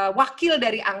wakil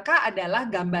dari angka adalah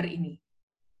gambar ini.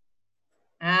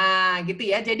 Nah, gitu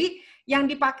ya. Jadi yang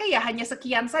dipakai ya hanya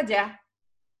sekian saja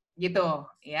gitu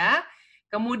ya.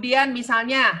 Kemudian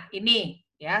misalnya ini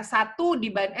ya 1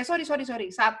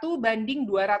 banding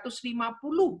 250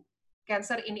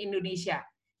 cancer in Indonesia.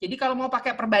 Jadi kalau mau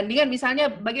pakai perbandingan, misalnya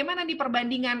bagaimana nih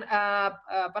perbandingan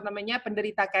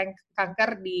penderita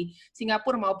kanker di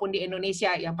Singapura maupun di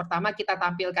Indonesia. Yang pertama kita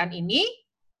tampilkan ini,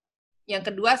 yang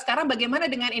kedua sekarang bagaimana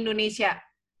dengan Indonesia?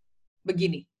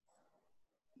 Begini.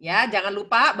 Ya, jangan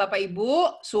lupa Bapak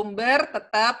Ibu sumber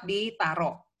tetap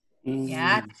ditaruh.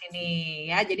 Ya, di sini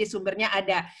ya. Jadi sumbernya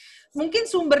ada. Mungkin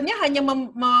sumbernya hanya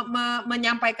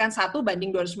menyampaikan 1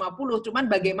 banding 250, cuman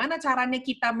bagaimana caranya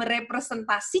kita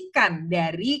merepresentasikan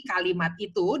dari kalimat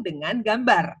itu dengan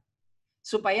gambar.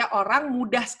 Supaya orang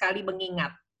mudah sekali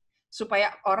mengingat.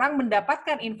 Supaya orang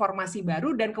mendapatkan informasi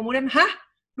baru dan kemudian,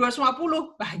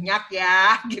 250? Banyak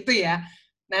ya, gitu ya.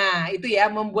 Nah, itu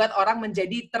ya, membuat orang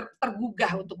menjadi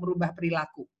tergugah untuk merubah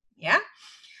perilaku. Ya,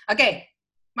 oke.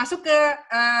 Masuk ke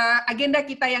agenda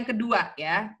kita yang kedua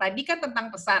ya. Tadi kan tentang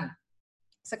pesan.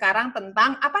 Sekarang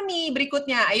tentang apa nih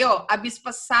berikutnya? Ayo, habis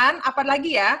pesan, apa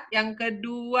lagi ya? Yang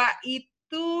kedua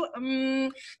itu,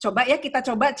 coba ya kita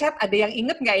coba chat. Ada yang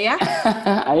inget nggak ya?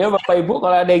 Ayo Bapak Ibu,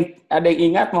 kalau ada yang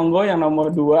ingat, monggo yang nomor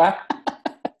 2.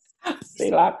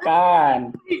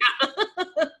 Silakan.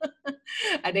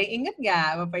 Ada yang inget nggak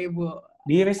Bapak Ibu?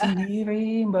 Diri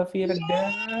sendiri, Mbak Firda.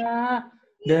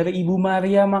 Dari Ibu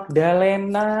Maria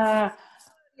Magdalena.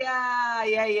 Ya.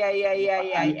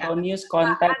 Antonius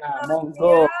konten,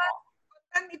 monggo.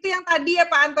 Kan itu yang tadi ya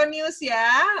Pak Antonius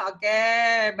ya. Oke,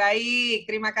 baik.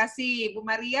 Terima kasih Bu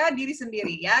Maria, diri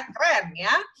sendiri ya. Keren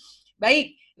ya.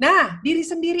 Baik. Nah, diri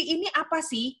sendiri ini apa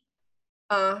sih?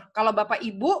 Kalau Bapak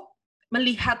Ibu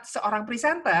melihat seorang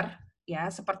presenter, ya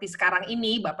seperti sekarang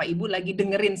ini Bapak Ibu lagi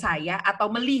dengerin saya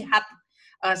atau melihat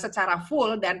secara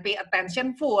full dan pay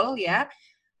attention full ya,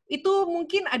 itu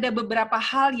mungkin ada beberapa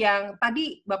hal yang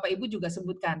tadi Bapak Ibu juga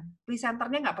sebutkan.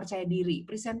 Presenternya nggak percaya diri,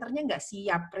 presenternya nggak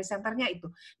siap, presenternya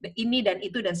itu, ini dan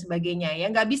itu dan sebagainya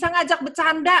ya. Nggak bisa ngajak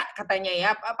bercanda katanya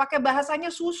ya, pakai bahasanya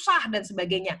susah dan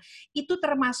sebagainya. Itu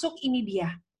termasuk ini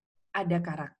dia, ada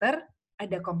karakter,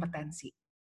 ada kompetensi.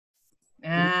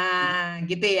 Nah,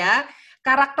 gitu ya.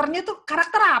 Karakternya tuh,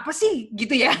 karakter apa sih?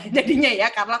 Gitu ya, jadinya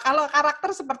ya. Kalau karakter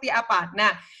seperti apa?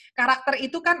 Nah, karakter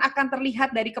itu kan akan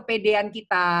terlihat dari kepedean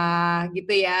kita,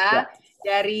 gitu ya.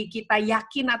 Dari kita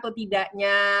yakin atau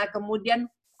tidaknya. Kemudian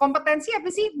kompetensi apa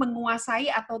sih?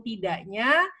 Menguasai atau tidaknya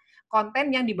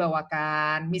konten yang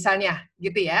dibawakan. Misalnya,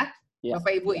 gitu ya.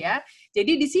 Bapak Ibu ya.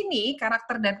 Jadi di sini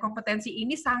karakter dan kompetensi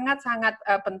ini sangat-sangat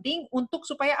penting untuk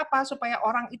supaya apa? Supaya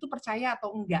orang itu percaya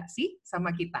atau enggak sih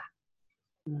sama kita.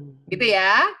 Gitu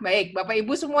ya. Baik, Bapak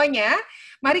Ibu semuanya,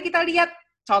 mari kita lihat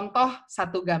contoh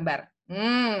satu gambar.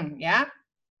 Ya.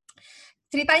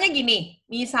 Ceritanya gini,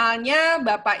 misalnya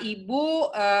Bapak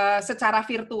Ibu secara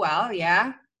virtual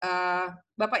ya,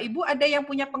 Bapak Ibu ada yang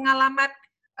punya pengalaman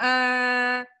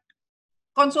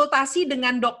konsultasi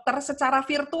dengan dokter secara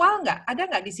virtual nggak? Ada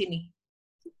nggak di sini?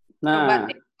 Nah, coba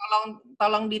deh,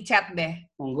 tolong di chat deh.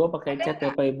 Monggo pakai chat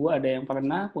Bapak Ibu, ada yang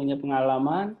pernah punya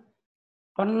pengalaman?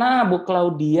 Pernah Bu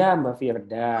Claudia, Mbak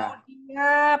Firda.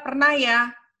 Claudia, pernah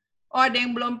ya? Oh, ada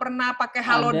yang belum pernah pakai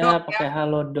Halodoc pakai ya?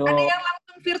 Halodoc. Ada yang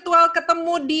langsung virtual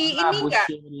ketemu di ini nggak?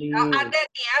 Oh, ada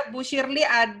nih ya, Bu Shirley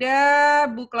ada,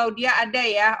 Bu Claudia ada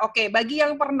ya. Oke, bagi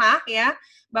yang pernah ya,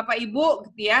 Bapak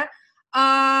Ibu gitu ya,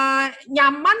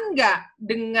 nyaman nggak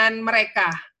dengan mereka?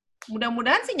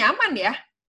 Mudah-mudahan sih nyaman ya.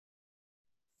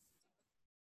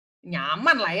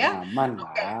 Nyaman lah ya. Nyaman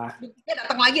lah. Buktinya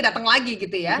datang lagi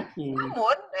gitu ya.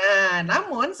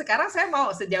 Namun sekarang saya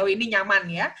mau sejauh ini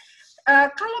nyaman ya.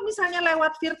 Kalau misalnya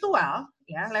lewat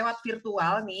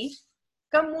virtual nih,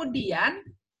 kemudian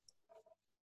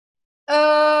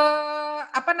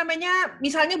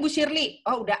misalnya Bu Shirley,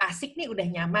 oh udah asik nih, udah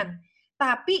nyaman.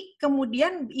 Tapi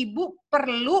kemudian Ibu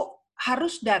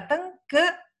harus datang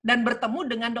dan bertemu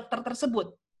dengan dokter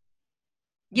tersebut.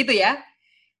 Gitu ya.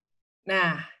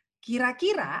 Nah,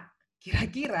 kira-kira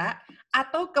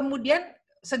atau kemudian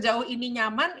sejauh ini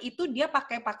nyaman itu dia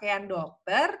pakai pakaian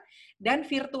dokter dan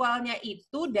virtualnya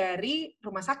itu dari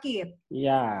rumah sakit.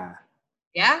 Iya.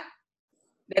 Ya.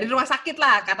 Dari rumah sakit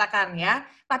lah katakan ya.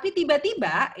 Tapi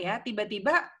tiba-tiba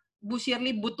Bu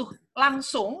Shirley butuh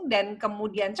langsung dan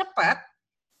kemudian cepat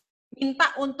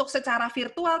minta untuk secara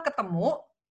virtual ketemu.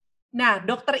 Nah,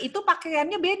 dokter itu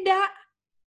pakaiannya beda.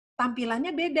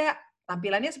 Tampilannya beda.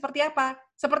 Tampilannya seperti apa?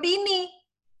 Seperti ini.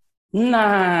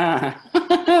 Nah,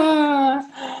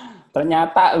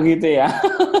 ternyata begitu ya.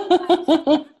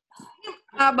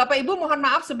 Bapak Ibu mohon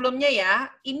maaf sebelumnya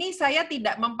ya. Ini saya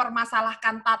tidak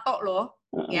mempermasalahkan tato loh,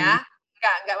 ya.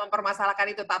 Enggak mempermasalahkan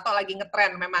itu, tato lagi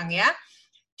ngetren memang ya.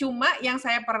 Cuma yang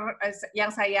saya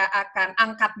akan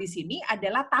angkat di sini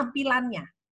adalah tampilannya.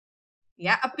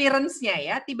 Ya, appearance-nya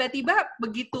ya. Tiba-tiba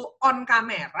begitu on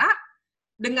kamera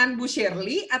dengan Bu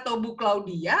Shirley atau Bu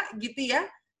Claudia gitu ya,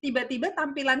 tiba-tiba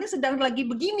tampilannya sedang lagi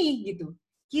begini gitu.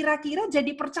 Kira-kira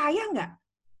jadi percaya nggak,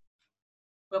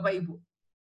 Bapak Ibu?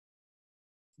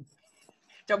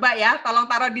 Coba ya, tolong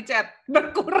taruh di chat.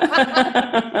 Berkurang.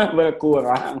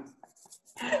 Berkurang.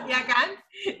 Ya kan?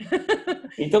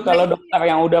 Itu kalau dokter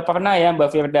yang udah pernah ya, Mbak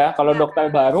Firda. Kalau dokter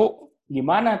baru,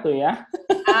 gimana tuh ya?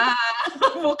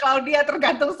 Bu Claudia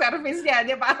tergantung servisnya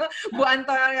aja, Pak. Bu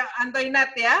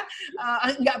Antoinette ya,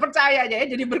 nggak percaya aja ya,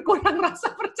 jadi berkurang rasa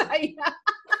percaya.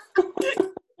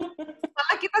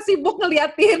 Malah kita sibuk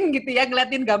ngeliatin gitu ya,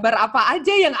 ngeliatin gambar apa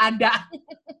aja yang ada.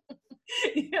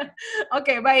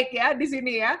 Oke, baik ya di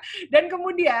sini ya. Dan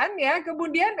kemudian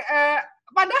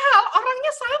padahal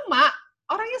orangnya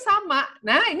sama.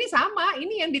 Nah, ini sama,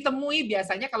 ini yang ditemui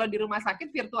biasanya kalau di rumah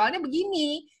sakit virtualnya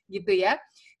begini gitu ya.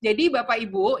 Jadi Bapak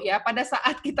Ibu ya, pada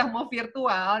saat kita mau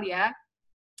virtual ya,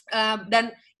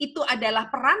 dan itu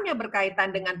adalah perannya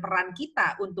berkaitan dengan peran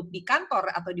kita untuk di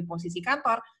kantor atau di posisi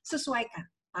kantor, sesuaikan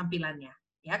tampilannya.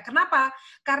 Ya, kenapa?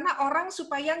 Karena orang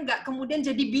supaya nggak kemudian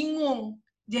jadi bingung.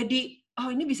 Jadi,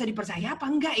 oh ini bisa dipercaya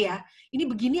apa enggak ya? Ini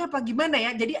begini apa gimana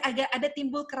ya? Jadi agak ada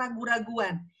timbul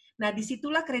keraguan-raguan. Nah,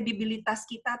 disitulah kredibilitas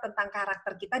kita tentang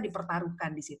karakter kita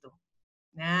dipertaruhkan di situ.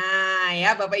 Nah,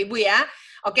 ya Bapak Ibu ya.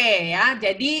 Oke ya,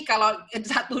 jadi kalau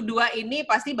 1-2 ini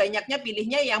pasti banyaknya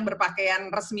pilihnya yang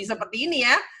berpakaian resmi seperti ini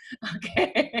ya. Oke,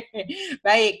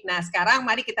 baik. Nah, sekarang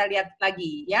mari kita lihat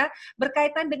lagi ya.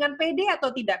 Berkaitan dengan pede atau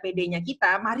tidak pedenya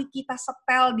kita, mari kita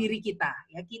setel diri kita.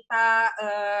 Ya, kita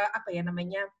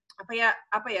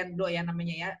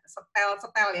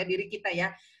setel ya diri kita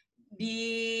ya.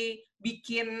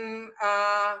 Dibikin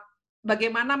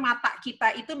bagaimana mata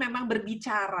kita itu memang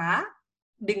berbicara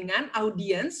dengan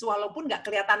audiens walaupun nggak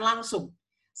kelihatan langsung.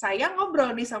 Saya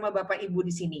ngobrol nih sama Bapak Ibu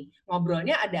di sini.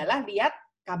 Ngobrolnya adalah lihat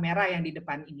kamera yang di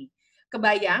depan ini.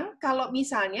 Kebayang kalau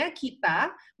misalnya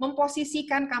kita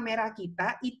memposisikan kamera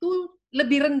kita itu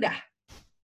lebih rendah.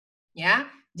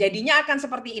 Ya, jadinya akan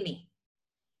seperti ini.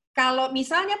 Kalau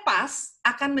misalnya pas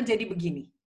akan menjadi begini.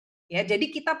 Ya,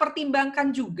 jadi kita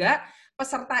pertimbangkan juga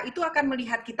peserta itu akan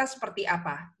melihat kita seperti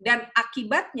apa. Dan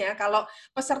akibatnya kalau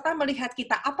peserta melihat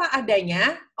kita apa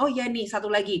adanya, oh ya nih satu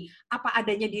lagi, apa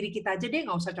adanya diri kita aja deh,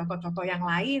 nggak usah contoh-contoh yang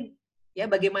lain. Ya,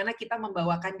 bagaimana kita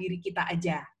membawakan diri kita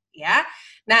aja. Ya,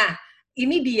 nah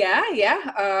ini dia ya,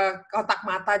 kotak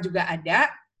mata juga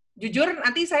ada. Jujur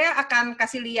nanti saya akan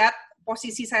kasih lihat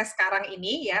posisi saya sekarang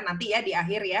ini ya, nanti ya di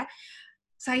akhir ya.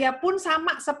 Saya pun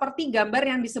sama seperti gambar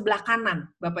yang di sebelah kanan,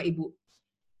 Bapak Ibu.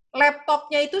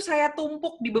 Laptopnya itu saya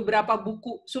tumpuk di beberapa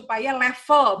buku supaya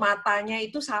level matanya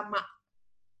itu sama.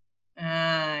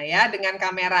 Nah, ya dengan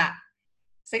kamera.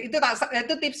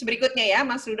 Itu tips berikutnya ya,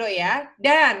 Mas Rudo ya.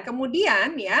 Dan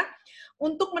kemudian ya,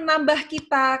 untuk menambah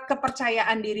kita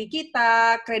kepercayaan diri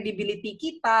kita, credibility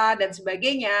kita dan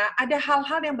sebagainya, ada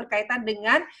hal-hal yang berkaitan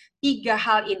dengan 3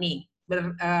 hal ini.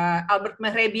 Albert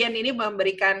Mehrabian ini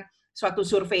memberikan suatu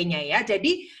surveinya ya.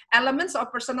 Jadi elements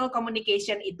of personal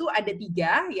communication itu ada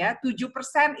 3 ya.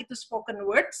 7% itu spoken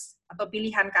words atau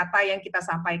pilihan kata yang kita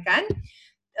sampaikan.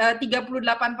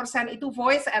 38% itu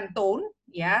voice and tone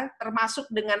ya, termasuk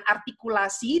dengan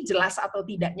artikulasi jelas atau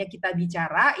tidaknya kita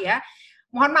bicara ya.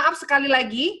 Mohon maaf sekali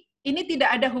lagi, ini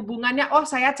tidak ada hubungannya oh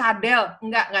saya cadel,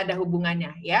 enggak ada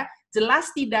hubungannya ya.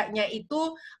 Jelas tidaknya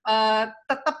itu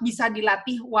tetap bisa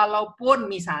dilatih walaupun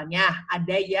misalnya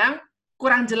ada yang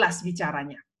kurang jelas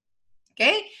bicaranya.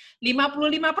 Oke,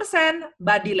 55%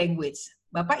 body language.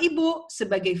 Bapak Ibu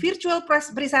sebagai virtual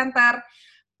presenter,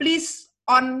 please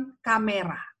on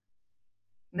kamera.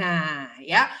 Nah,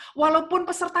 ya, walaupun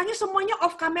pesertanya semuanya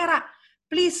off kamera,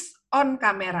 please on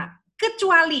kamera.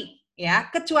 Kecuali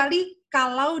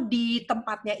kalau di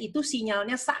tempatnya itu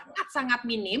sinyalnya sangat-sangat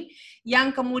minim,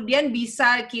 yang kemudian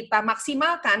bisa kita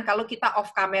maksimalkan kalau kita off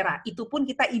kamera. Itu pun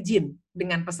kita izin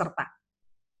dengan peserta.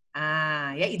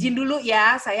 Ya izin dulu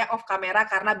ya, saya off kamera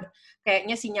karena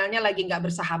kayaknya sinyalnya lagi nggak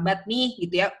bersahabat nih,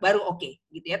 gitu ya, baru oke,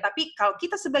 gitu ya. Tapi kalau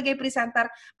kita sebagai presenter,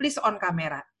 please on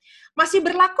kamera. Masih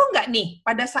berlaku nggak nih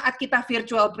pada saat kita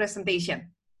virtual presentation?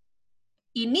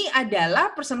 Ini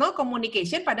adalah personal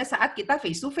communication pada saat kita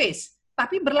face to face.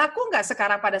 Tapi berlaku nggak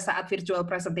sekarang pada saat virtual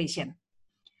presentation?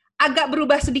 Agak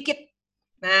berubah sedikit.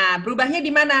 Nah, berubahnya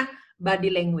di mana?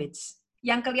 Body language.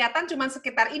 Yang kelihatan cuma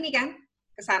sekitar ini kan,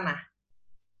 ke sana.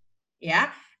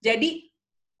 Ya, jadi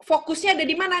fokusnya ada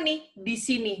di mana nih? Di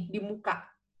sini, di muka.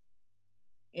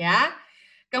 Ya,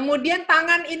 kemudian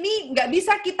tangan ini nggak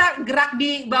bisa kita gerak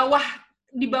di bawah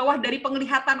di bawah dari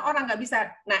penglihatan orang, nggak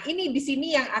bisa. Nah, ini di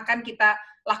sini yang akan kita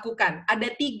lakukan. Ada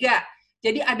 3.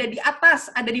 Jadi ada di atas,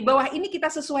 ada di bawah. Ini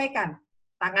kita sesuaikan.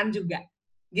 Tangan juga.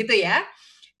 Gitu ya.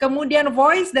 Kemudian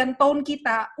voice dan tone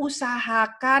kita,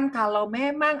 usahakan kalau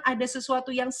memang ada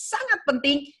sesuatu yang sangat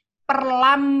penting,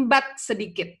 perlambat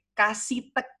sedikit.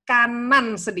 Kasih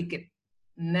tekanan sedikit.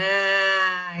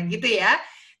 Nah, gitu ya.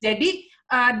 Jadi,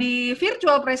 di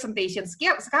virtual presentation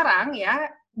sekarang ya,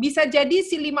 bisa jadi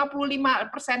si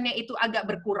 55%-nya itu agak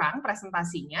berkurang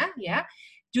presentasinya, ya.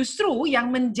 Justru yang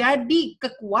menjadi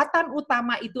kekuatan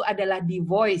utama itu adalah di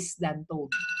voice dan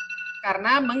tone.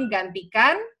 Karena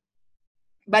menggantikan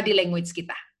body language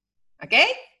kita. Oke?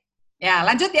 Ya,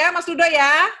 lanjut ya Mas Ludo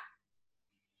ya.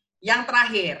 Yang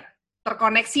terakhir,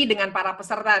 terkoneksi dengan para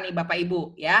peserta nih Bapak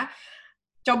Ibu ya.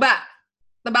 Coba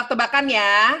tebak-tebakan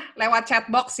ya, lewat chat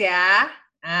box ya.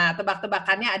 Nah,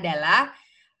 tebak-tebakannya adalah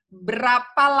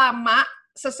berapa lama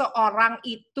seseorang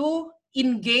itu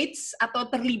engage atau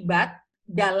terlibat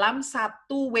dalam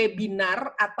satu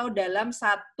webinar atau dalam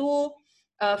satu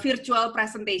virtual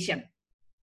presentation.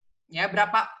 Ya,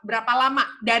 berapa lama?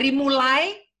 Dari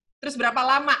mulai, terus berapa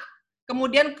lama?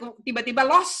 Kemudian tiba-tiba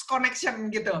lost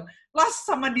connection gitu. Lost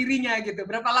sama dirinya gitu.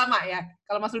 Berapa lama ya?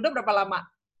 Kalau Mas Ludo berapa lama?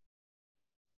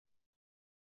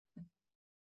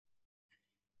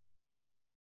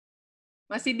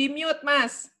 Masih di mute,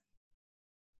 Mas.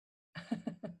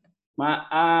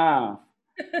 Maaf.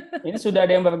 Ini sudah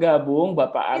ada yang bergabung,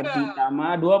 Bapak Ardi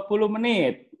Tama 20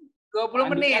 menit.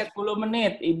 20 menit. 10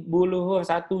 menit, Ibu Luhur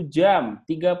 1 jam,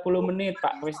 30 menit,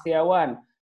 Pak Kristiawan.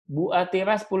 Bu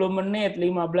Atira 10 menit,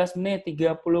 15 menit,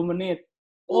 30 menit.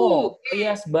 Oh,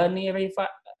 Trias Bani Rifa,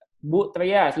 Bu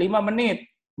Trias 5 menit,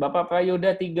 Bapak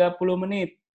Prayoda 30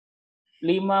 menit.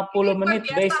 50 menit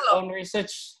based on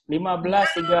research,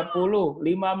 15, 30,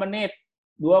 5 menit,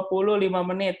 20, 5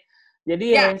 menit.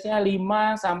 Jadi range-nya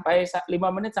 5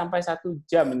 menit sampai 1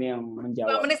 jam ini yang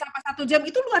menjawab. 5 menit sampai 1 jam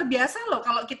itu luar biasa loh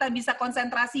kalau kita bisa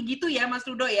konsentrasi gitu ya Mas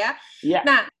Ludo ya. Ya.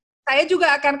 Nah, saya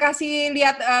juga akan kasih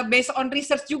lihat based on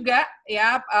research juga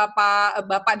ya Pak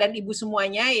Bapak dan Ibu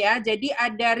semuanya ya. Jadi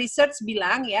ada research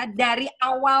bilang ya dari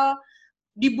awal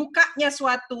dibukanya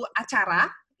suatu acara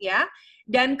ya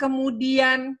dan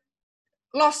kemudian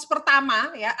loss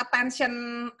pertama ya,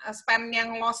 attention span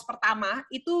yang loss pertama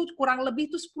itu kurang lebih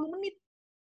itu 10 menit.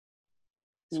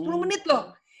 10 menit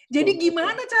loh. Jadi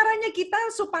gimana caranya kita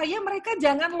supaya mereka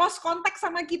jangan lost contact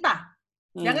sama kita?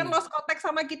 Jangan lost contact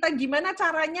sama kita, gimana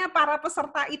caranya para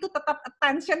peserta itu tetap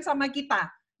attention sama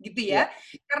kita, gitu ya.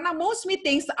 Karena most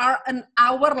meetings are an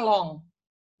hour long.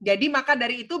 Jadi maka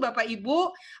dari itu Bapak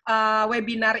Ibu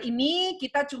webinar ini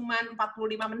kita cuma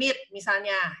 45 menit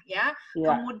misalnya ya.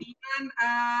 Kemudian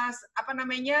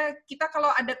kita kalau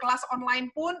ada kelas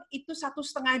online pun itu 1,5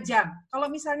 jam. Kalau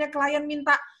misalnya klien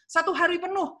minta 1 hari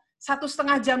penuh,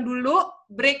 1,5 jam dulu,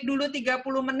 break dulu 30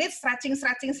 menit, stretching,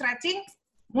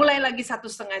 mulai lagi 1,5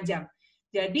 jam.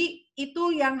 Jadi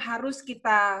itu yang harus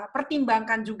kita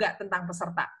pertimbangkan juga tentang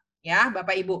peserta ya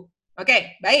Bapak Ibu.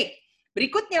 Oke, baik.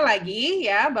 Berikutnya lagi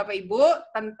ya Bapak Ibu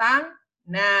tentang,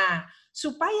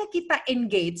 supaya kita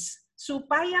engage,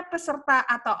 supaya peserta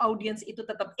atau audiens itu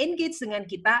tetap engage dengan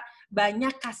kita,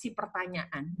 banyak kasih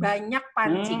pertanyaan, banyak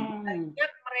pancing,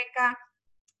 banyak mereka,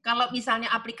 kalau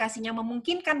misalnya aplikasinya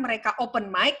memungkinkan mereka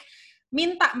open mic,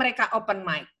 minta mereka open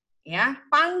mic, ya,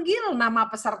 panggil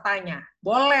nama pesertanya,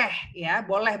 boleh ya,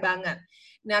 boleh banget.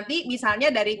 Nanti misalnya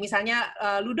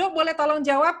Ludo boleh tolong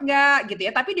jawab nggak gitu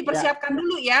ya, tapi dipersiapkan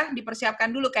dulu ya,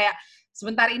 dipersiapkan dulu kayak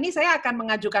sebentar ini saya akan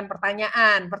mengajukan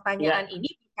pertanyaan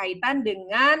ini berkaitan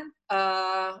dengan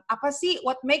apa sih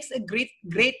what makes a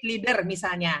great leader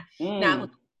misalnya. Nah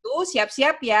untuk itu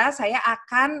siap-siap ya, saya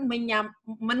akan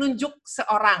menunjuk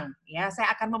seorang ya,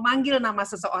 saya akan memanggil nama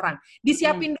seseorang,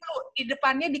 disiapin dulu di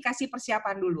depannya, dikasih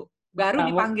persiapan dulu, baru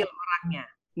dipanggil orangnya.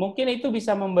 Mungkin itu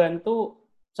bisa membantu.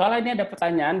 Soalnya ini ada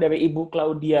pertanyaan dari Ibu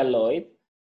Claudia Lloyd.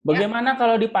 Bagaimana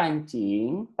kalau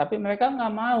dipancing, tapi mereka nggak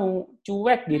mau,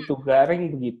 cuek gitu,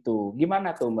 garing begitu.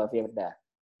 Gimana tuh Mbak Firda?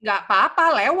 Nggak apa-apa,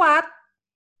 lewat.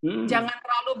 Jangan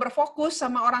terlalu berfokus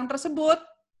sama orang tersebut.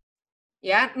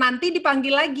 Ya, nanti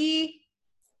dipanggil lagi.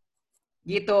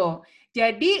 Gitu.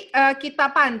 Jadi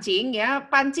kita pancing ya.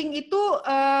 Pancing itu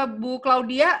Bu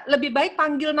Claudia lebih baik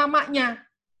panggil namanya.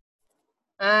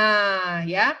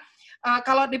 Ya.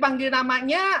 Kalau dipanggil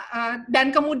namanya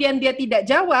dan kemudian dia tidak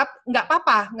jawab, nggak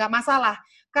apa-apa, nggak masalah.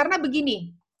 Karena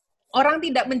begini, orang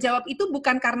tidak menjawab itu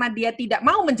bukan karena dia tidak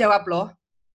mau menjawab loh.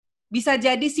 Bisa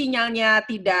jadi sinyalnya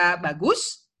tidak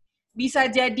bagus, bisa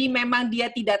jadi memang dia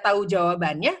tidak tahu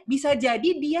jawabannya, bisa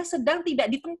jadi dia sedang tidak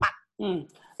di tempat.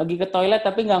 Lagi ke toilet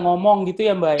tapi nggak ngomong gitu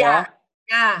ya Mbak ya?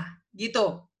 Ya,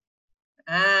 gitu.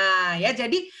 Nah, ya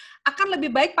jadi akan lebih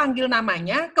baik panggil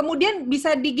namanya, kemudian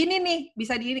bisa digini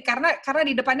karena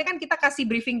di depannya kan kita kasih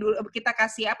briefing dulu, kita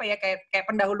kasih apa ya kayak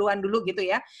pendahuluan dulu gitu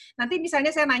ya. Nanti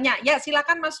misalnya saya nanya, ya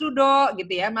silakan Mas Ludo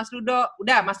gitu ya, Mas Ludo,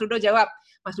 udah Mas Ludo jawab,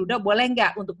 Mas Ludo boleh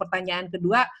nggak untuk pertanyaan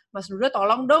kedua, Mas Ludo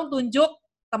tolong dong tunjuk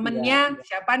temennya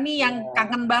siapa nih yang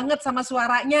kangen banget sama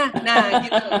suaranya, nah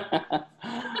gitu,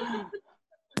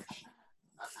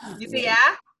 gitu ya.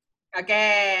 Oke,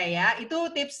 ya, itu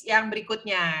tips yang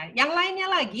berikutnya. Yang lainnya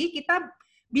lagi, kita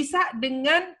bisa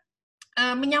dengan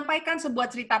menyampaikan sebuah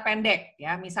cerita pendek,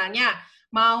 ya. Misalnya,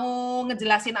 mau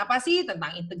ngejelasin apa sih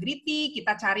tentang integrity,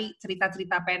 kita cari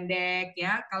cerita-cerita pendek,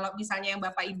 ya. Kalau misalnya yang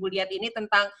Bapak Ibu lihat ini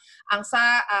tentang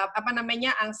angsa,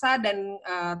 angsa dan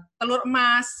telur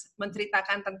emas,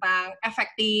 menceritakan tentang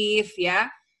efektif, ya.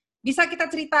 Bisa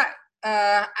kita cerita,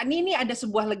 ini ada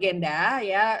sebuah legenda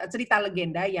ya, cerita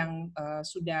legenda yang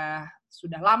sudah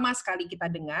lama sekali kita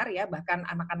dengar ya, bahkan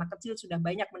anak-anak kecil sudah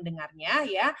banyak mendengarnya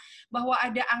ya, bahwa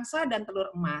ada angsa dan telur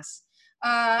emas.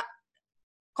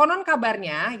 Konon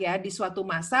kabarnya ya, di suatu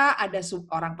masa ada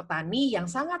seorang petani yang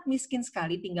sangat miskin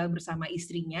sekali tinggal bersama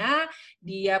istrinya,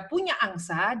 dia punya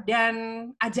angsa dan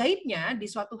ajaibnya di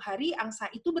suatu hari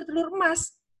angsa itu bertelur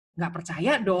emas. Nggak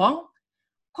percaya dong,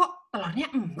 kok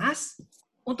telurnya emas?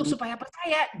 Untuk supaya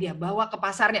percaya, dia bawa ke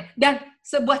pasarnya. Dan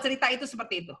sebuah cerita itu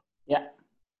seperti itu.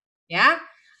 Ya,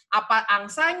 apa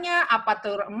angsanya, apa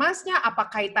telur emasnya, apa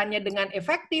kaitannya dengan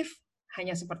efektif,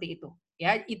 hanya seperti itu.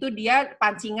 Ya, itu dia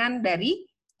pancingan dari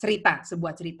cerita,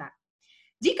 sebuah cerita.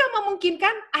 Jika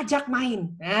memungkinkan, ajak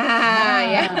main. Nah,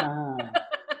 ya.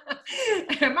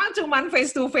 Emang cuman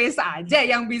face to face aja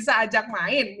yang bisa ajak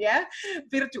main ya.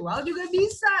 Virtual juga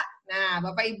bisa. Nah,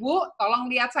 Bapak Ibu, tolong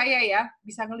lihat saya ya.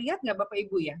 Bisa ngelihat nggak Bapak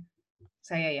Ibu ya?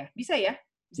 Saya ya? Bisa ya?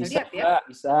 Bisa lihat ya?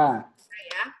 Bisa. Bisa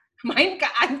ya? Main ke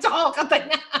Ancol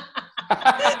katanya.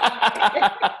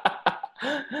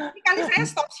 Ini kali saya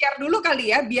stop share dulu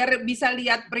kali ya, biar bisa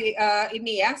lihat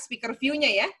ini ya, speaker view-nya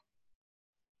ya.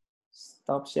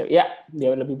 Stop share. Ya,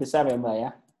 dia lebih besar ya Mbak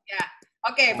ya. Ya.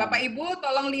 Oke, Bapak Ibu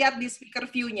tolong lihat di speaker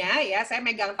view-nya ya. Saya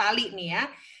megang tali nih ya.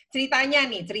 Ceritanya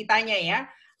ya.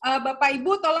 Bapak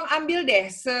Ibu tolong ambil deh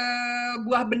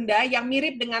sebuah benda yang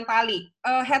mirip dengan tali.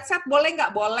 Headset boleh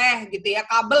nggak? Boleh gitu ya.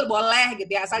 Kabel boleh gitu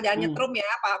ya. Asal jangan nyetrum ya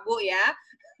Pak Bu ya.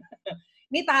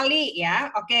 Ini tali ya.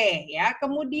 Oke ya.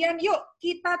 Kemudian yuk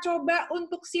kita coba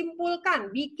untuk simpulkan.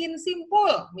 Bikin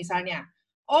simpul misalnya.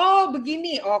 Oh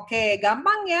begini, oke,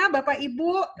 gampang ya Bapak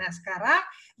Ibu. Nah sekarang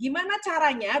gimana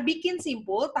caranya bikin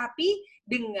simpul tapi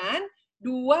dengan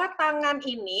dua tangan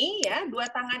ini ya,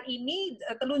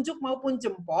 telunjuk maupun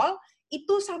jempol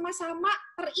itu sama-sama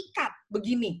terikat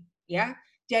begini ya.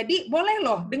 Jadi boleh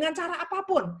loh dengan cara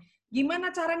apapun.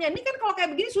 Gimana caranya? Ini kan kalau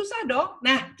kayak begini susah dong.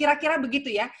 Nah kira-kira begitu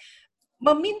ya.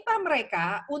 Meminta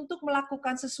mereka untuk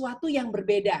melakukan sesuatu yang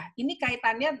berbeda. Ini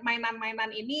kaitannya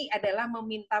mainan-mainan ini adalah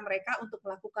meminta mereka untuk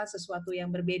melakukan sesuatu yang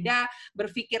berbeda,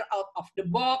 berpikir out of the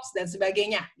box dan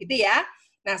sebagainya, gitu ya.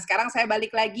 Nah, sekarang saya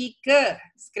balik lagi ke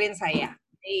screen saya.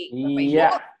 Bapak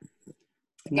Ibu.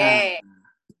 Oke.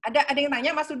 Ada yang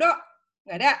tanya Mas Ludo?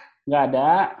 Nggak ada? Nggak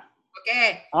ada. Oke.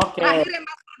 Terakhir ya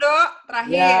Mas Ludo,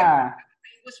 terakhir.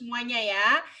 Bapak Ibu semuanya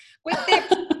ya. Quick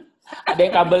tips. Ada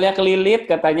yang kabelnya kelilit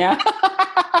katanya.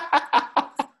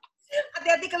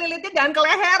 Hati-hati kelilitnya, jangan ke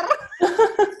leher.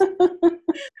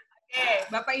 Oke,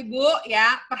 Bapak Ibu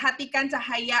ya, perhatikan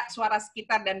cahaya, suara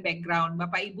sekitar, dan background.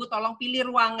 Bapak Ibu tolong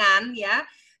pilih ruangan ya.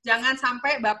 Jangan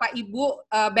sampai Bapak Ibu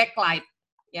backlight.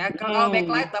 Ya, kalau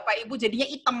backlight Bapak Ibu jadinya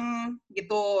hitam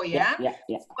gitu ya.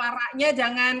 Suaranya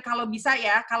jangan, kalau bisa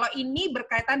ya, kalau ini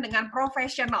berkaitan dengan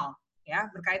profesional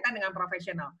ya, berkaitan dengan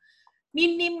profesional.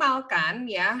 Minimalkan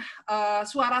ya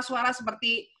suara-suara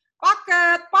seperti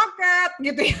paket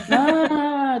gitu ya.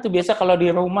 Nah, itu biasa kalau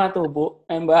di rumah tuh, Bu,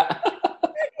 Mbak.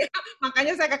 Ya,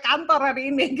 makanya saya ke kantor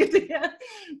hari ini gitu ya.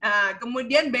 Nah,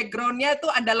 kemudian background-nya tuh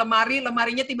ada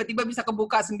lemarinya tiba-tiba bisa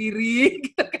kebuka sendiri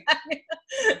gitu kan.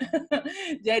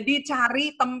 Jadi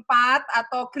cari tempat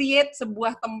atau create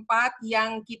sebuah tempat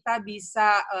yang kita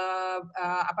bisa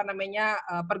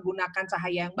pergunakan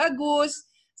cahaya yang bagus.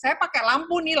 Saya pakai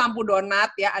lampu nih, lampu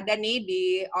donat ya, ada nih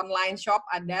di online shop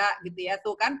ada gitu ya.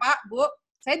 Tuh kan Pak, Bu,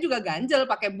 saya juga ganjel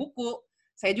pakai buku.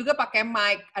 Saya juga pakai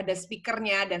mic, ada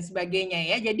speakernya dan sebagainya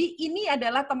ya. Jadi ini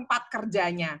adalah tempat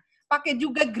kerjanya. Pakai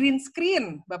juga green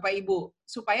screen, Bapak Ibu,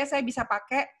 supaya saya bisa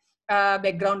pakai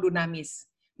background Dunamis.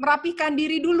 Merapikan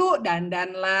diri dulu,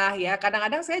 dandanlah ya.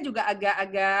 Kadang-kadang saya juga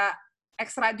agak-agak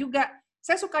ekstra juga.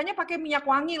 Saya sukanya pakai minyak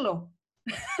wangi loh.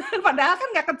 Padahal kan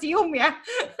nggak kecium ya.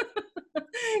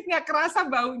 Nggak kerasa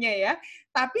baunya ya.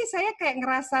 Tapi saya kayak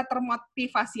ngerasa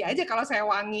termotivasi aja kalau saya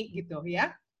wangi gitu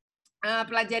ya.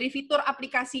 pelajari fitur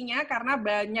aplikasinya karena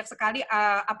banyak sekali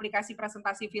aplikasi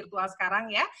presentasi virtual sekarang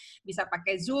ya. Bisa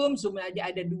pakai Zoom, Zoom aja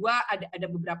ada 2, ada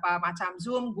beberapa macam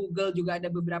Zoom, Google juga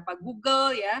ada beberapa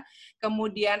Google ya.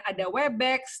 Kemudian ada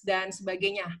Webex dan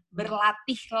sebagainya.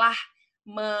 Berlatihlah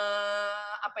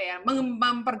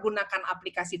mempergunakan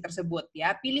aplikasi tersebut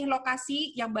ya. Pilih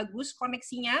lokasi yang bagus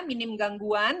koneksinya, minim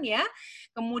gangguan ya.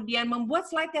 Kemudian membuat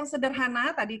slide yang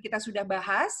sederhana, tadi kita sudah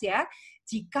bahas ya.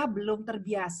 Jika belum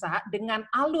terbiasa dengan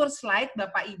alur slide,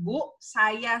 Bapak Ibu,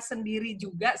 saya sendiri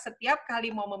juga setiap kali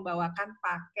mau membawakan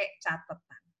pakai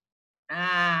catatan.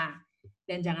 Nah,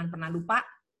 dan jangan pernah lupa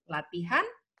latihan,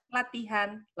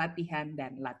 latihan, latihan,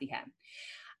 dan latihan.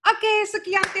 Oke,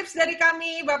 sekian tips dari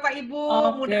kami, Bapak Ibu.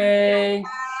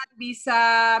 Mudah-mudahan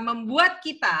bisa membuat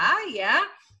kita ya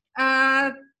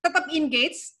tetap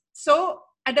engage. So,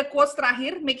 ada quotes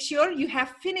terakhir, make sure you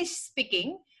have finished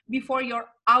speaking before your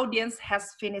audience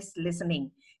has finished listening.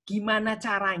 Gimana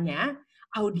caranya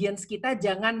audiens kita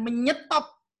jangan menyetop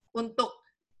untuk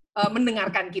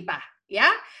mendengarkan kita,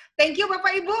 ya. Thank you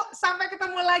Bapak Ibu, sampai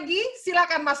ketemu lagi.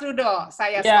 Silakan Mas Ludo,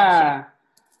 saya stop share.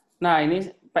 Nah, ini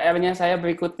PR-nya saya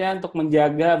berikutnya untuk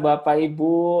menjaga Bapak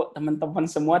Ibu, teman-teman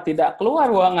semua tidak keluar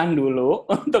ruangan dulu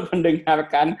untuk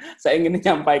mendengarkan. Saya ingin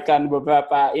menyampaikan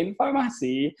beberapa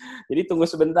informasi. Jadi tunggu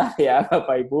sebentar ya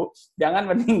Bapak Ibu.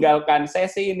 Jangan meninggalkan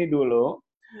sesi ini dulu.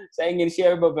 Saya ingin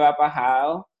share beberapa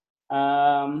hal.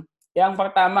 Yang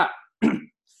pertama,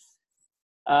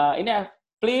 ini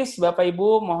please Bapak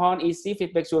Ibu mohon isi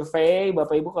feedback survei.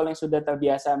 Bapak Ibu kalau yang sudah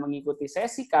terbiasa mengikuti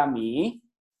sesi kami,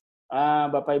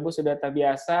 Bapak Ibu sudah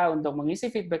terbiasa untuk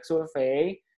mengisi feedback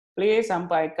survei, please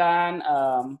sampaikan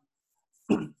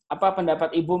apa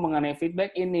pendapat Ibu mengenai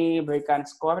feedback ini, berikan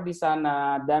skor di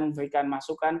sana, dan berikan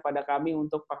masukan pada kami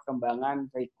untuk perkembangan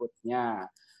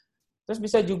berikutnya. Terus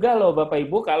bisa juga loh Bapak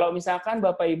Ibu, kalau misalkan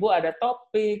Bapak Ibu ada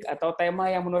topik atau tema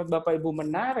yang menurut Bapak Ibu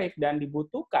menarik dan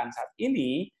dibutuhkan saat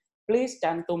ini, please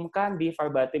cantumkan di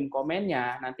verbatim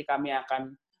komennya, nanti kami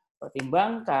akan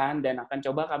pertimbangkan dan akan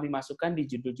coba kami masukkan di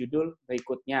judul-judul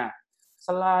berikutnya.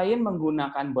 Selain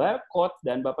menggunakan barcode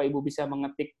dan Bapak Ibu bisa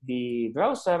mengetik di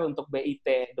browser untuk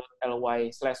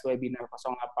bit.ly/webinar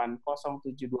 080720,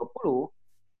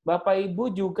 Bapak Ibu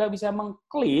juga bisa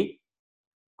mengklik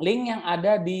link yang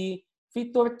ada di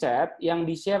fitur chat yang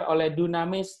di-share oleh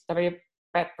Dunamis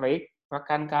Patrick,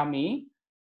 rekan kami.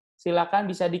 Silakan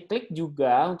bisa diklik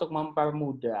juga untuk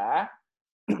mempermudah.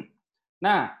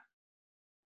 Nah,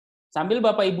 sambil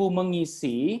Bapak Ibu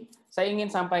mengisi, saya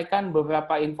ingin sampaikan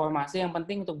beberapa informasi yang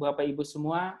penting untuk Bapak Ibu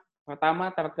semua.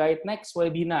 Pertama, terkait next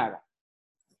webinar.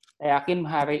 Saya yakin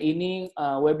hari ini,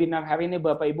 webinar hari ini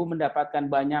Bapak Ibu mendapatkan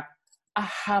banyak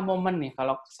aha momen nih,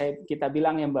 kalau kita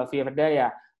bilang ya Mbak Firda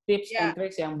ya, tips and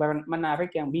tricks yang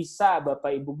menarik yang bisa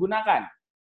Bapak Ibu gunakan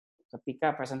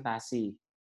ketika presentasi.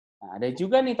 Nah, ada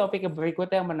juga nih topik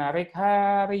berikutnya yang menarik,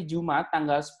 hari Jumat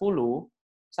tanggal 10,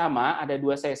 sama ada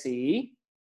 2 sesi,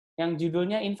 yang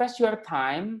judulnya Invest Your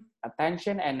Time,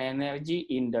 Attention, and Energy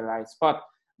in the Right Spot.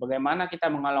 Bagaimana kita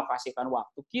mengalokasikan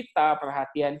waktu kita,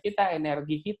 perhatian kita,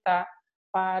 energi kita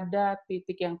pada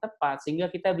titik yang tepat, sehingga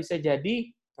kita bisa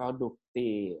jadi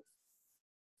produktif.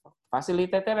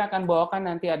 Fasilitator yang akan bawakan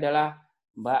nanti adalah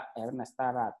Mbak Ernesta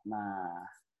Ratna.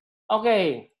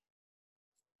 Oke.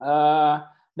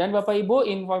 Dan Bapak Ibu,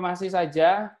 informasi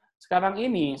saja, sekarang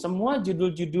ini semua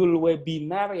judul-judul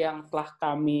webinar yang telah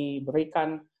kami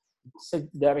berikan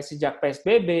dari sejak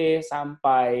PSBB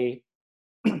sampai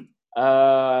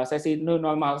sesi new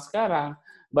normal sekarang,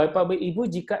 Bapak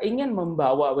Ibu jika ingin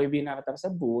membawa webinar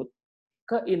tersebut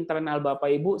ke internal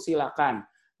Bapak Ibu, silakan.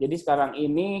 Jadi sekarang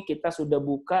ini kita sudah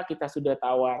buka, kita sudah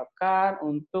tawarkan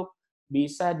untuk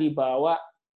bisa dibawa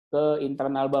ke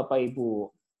internal Bapak Ibu.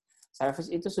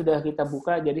 Service itu sudah kita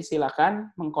buka, jadi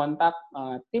silakan mengkontak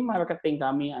tim marketing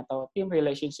kami atau tim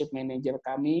relationship manager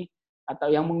kami atau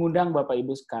yang mengundang Bapak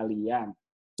Ibu sekalian.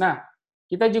 Nah,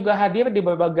 kita juga hadir di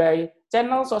berbagai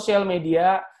channel sosial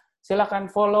media.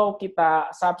 Silakan follow kita,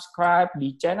 subscribe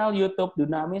di channel YouTube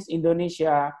Dunamis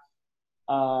Indonesia,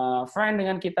 friend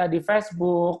dengan kita di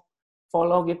Facebook,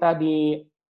 follow kita di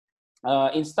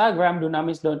Instagram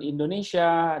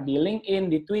dunamis.indonesia, di LinkedIn,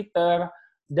 di Twitter,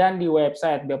 dan di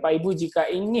website. Bapak Ibu jika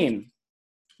ingin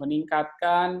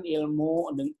meningkatkan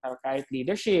ilmu terkait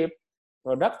leadership,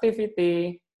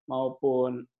 productivity,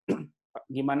 maupun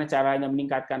gimana caranya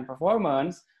meningkatkan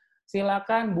performance,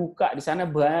 silakan buka. Di sana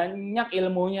banyak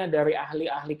ilmunya dari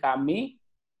ahli-ahli kami.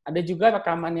 Ada juga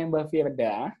rekaman yang Mbak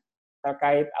Firda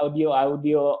terkait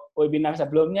audio-audio webinar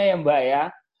sebelumnya ya Mbak ya.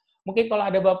 Mungkin kalau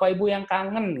ada Bapak Ibu yang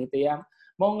kangen gitu ya,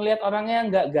 mau ngelihat orangnya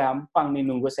nggak gampang nih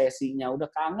nunggu sesinya, udah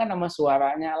kangen sama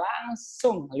suaranya,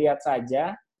 langsung lihat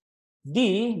saja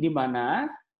di mana?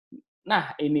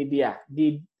 Nah, ini dia,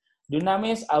 di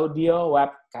Dunamis Audio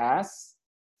Webcast.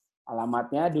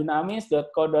 Alamatnya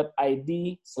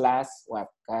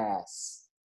dunamis.co.id/webcast.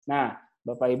 Nah,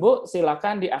 Bapak Ibu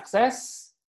silakan diakses.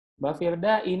 Mbak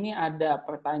Firda, ini ada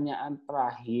pertanyaan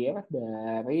terakhir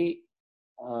dari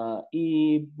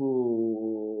Ibu.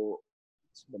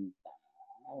 Sebentar.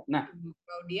 Nah,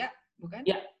 Claudia, bukan?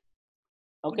 ya.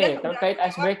 Oke, terkait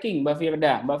ice breaking, Mbak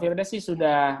Firda. Mbak Firda sih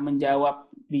sudah menjawab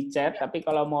di chat, tapi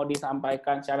kalau mau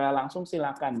disampaikan secara langsung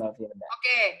silakan Mbak Firda.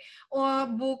 Oke,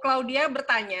 Bu Claudia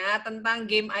bertanya tentang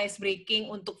game ice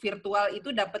breaking untuk virtual itu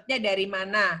dapatnya dari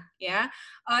mana ya?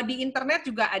 Di internet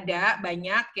juga ada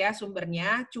banyak ya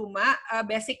sumbernya. Cuma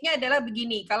basicnya adalah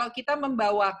begini, kalau kita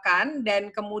membawakan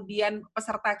dan kemudian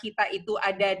peserta kita itu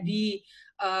ada di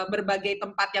berbagai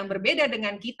tempat yang berbeda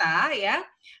dengan kita ya.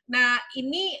 Nah,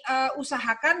 ini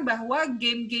usahakan bahwa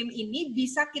game-game ini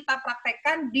bisa kita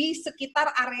praktekkan di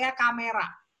sekitar area kamera.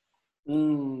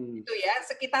 Itu ya,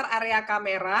 sekitar area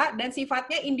kamera dan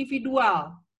sifatnya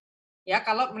individual. Ya,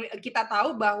 kalau kita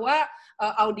tahu bahwa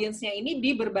audiensnya ini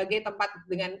di berbagai tempat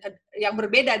dengan yang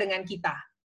berbeda dengan kita.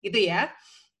 Gitu ya.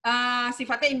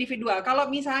 Sifatnya individual. Kalau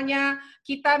misalnya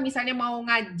kita mau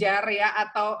ngajar ya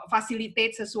atau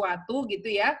facilitate sesuatu gitu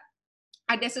ya,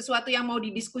 ada sesuatu yang mau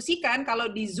didiskusikan,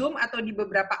 kalau di Zoom atau di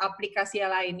beberapa aplikasi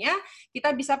lainnya,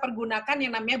 kita bisa pergunakan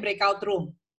yang namanya breakout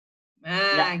room.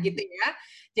 Nah, gitu ya.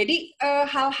 Jadi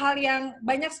hal-hal yang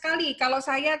banyak sekali. Kalau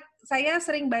saya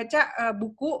sering baca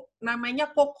buku namanya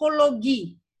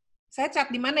Kokologi. Saya chat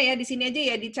di mana ya? Di sini aja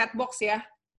ya, di chat box ya.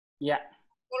 Ya.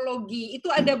 Kokologi itu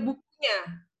ada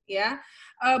bukunya, ya.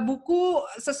 Buku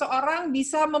seseorang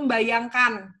bisa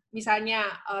membayangkan, misalnya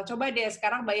coba deh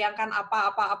sekarang bayangkan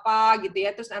apa gitu ya,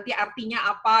 terus nanti artinya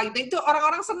apa gitu. Itu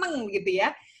orang-orang seneng gitu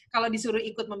ya kalau disuruh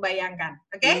ikut membayangkan.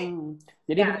 Oke?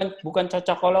 Jadi ya. bukan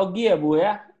cocokologi ya, Bu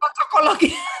ya?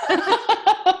 Cocokologi.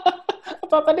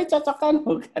 Apa tadi cocokan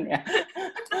bukan ya?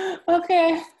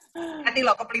 Oke. Hati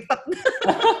lo kepelitet.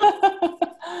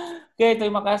 Oke,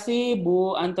 terima kasih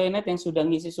Bu Antoinette yang sudah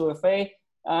ngisi survei.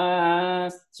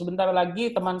 Sebentar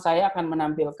lagi teman saya akan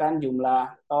menampilkan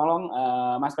jumlah. Tolong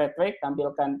Mas Patrick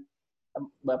tampilkan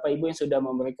Bapak Ibu yang sudah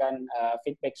memberikan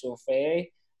feedback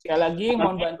survei. Sekali lagi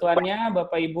mohon bantuannya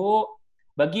Bapak Ibu.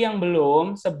 Bagi yang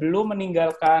belum, sebelum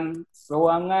meninggalkan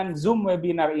ruangan Zoom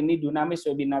webinar ini, Dunamis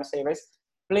Webinar Series,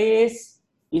 please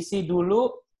isi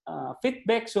dulu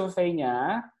feedback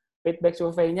surveinya. Feedback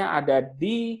surveinya ada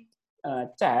di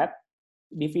chat,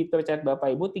 di fitur chat Bapak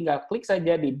Ibu, tinggal klik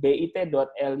saja di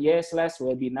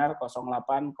bit.ly/webinar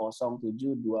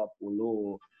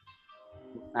 080720.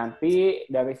 Nanti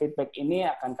dari feedback ini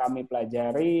akan kami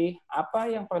pelajari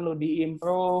apa yang perlu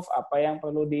diimprove, apa yang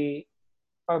perlu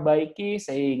diperbaiki,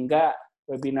 sehingga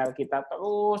webinar kita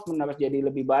terus-menerus jadi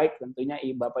lebih baik. Tentunya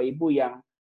Bapak Ibu yang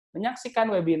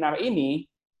menyaksikan webinar ini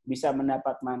bisa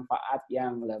mendapat manfaat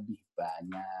yang lebih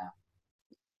banyak.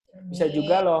 Bisa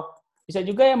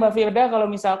juga ya Mbak Firda,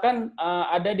 kalau misalkan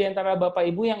ada di antara Bapak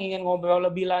Ibu yang ingin ngobrol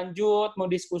lebih lanjut,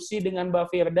 mau diskusi dengan Mbak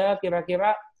Firda,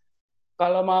 kira-kira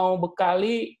kalau mau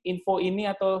bekali info ini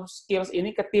atau skills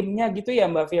ini ke timnya gitu ya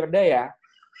Mbak Firda ya?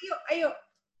 Ayo.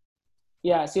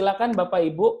 Ya, silakan Bapak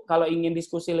Ibu kalau ingin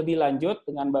diskusi lebih lanjut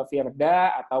dengan Mbak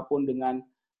Firda ataupun dengan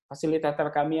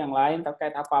fasilitator kami yang lain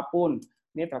terkait apapun.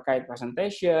 Ini terkait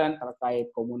presentation,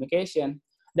 terkait communication,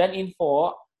 dan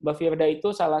info. Mbak Firda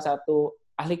itu salah satu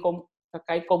ahli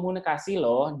terkait komunikasi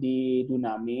loh di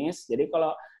Dunamis. Jadi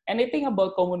kalau anything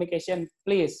about communication,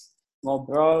 please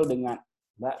ngobrol dengan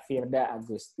Mbak Firda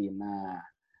Agustina.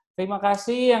 Terima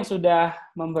kasih yang sudah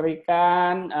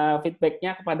memberikan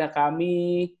feedback-nya kepada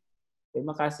kami.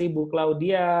 Terima kasih Bu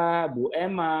Claudia, Bu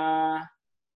Emma,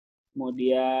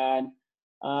 kemudian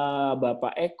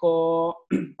Bapak Eko,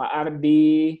 Pak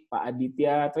Ardi, Pak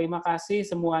Aditya. Terima kasih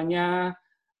semuanya.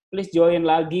 Please join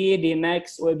lagi di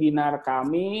next webinar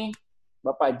kami.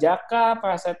 Bapak Jaka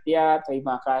Prasetya,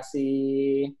 terima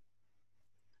kasih.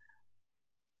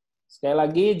 Sekali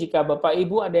lagi, jika Bapak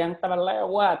Ibu ada yang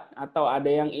terlewat atau ada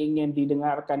yang ingin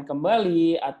didengarkan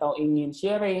kembali atau ingin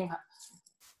sharing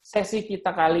sesi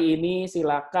kita kali ini,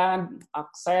 silakan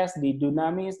akses di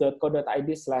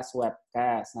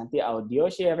dunamis.co.id/webcast. Nanti audio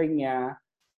sharingnya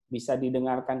bisa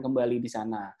didengarkan kembali di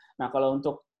sana. Nah, kalau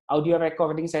untuk audio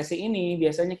recording sesi ini,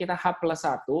 biasanya kita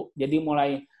H+1, jadi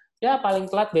mulai ya paling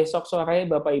telat besok sore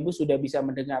Bapak Ibu sudah bisa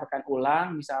mendengarkan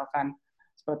ulang, misalkan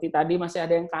seperti tadi masih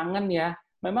ada yang kangen ya.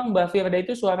 Memang Mbak Firda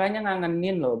itu suaranya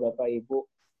ngangenin loh Bapak Ibu.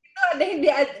 Itu ada yang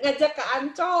ngajak ke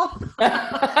Ancol.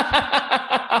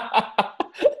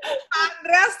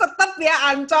 Andreas tetap ya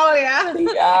Ancol ya.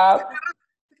 Siap.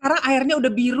 Sekarang airnya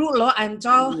udah biru loh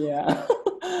Ancol. Iya.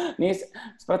 Nih,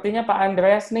 sepertinya Pak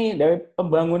Andreas nih dari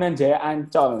pembangunan Jaya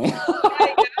Ancol nih.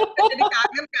 Ya, jadi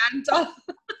kangen ke Ancol.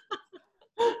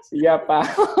 Siap, Pak.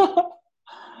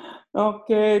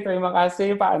 Oke, terima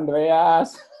kasih Pak Andreas.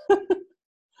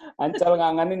 Ancol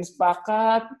ngangenin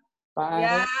sepakat. Pak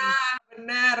Ya, Andreas.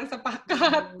 benar,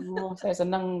 sepakat. Saya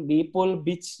senang di pool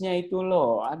beach-nya itu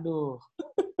loh. Aduh.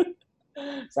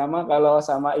 Sama kalau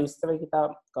sama istri kita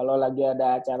kalau lagi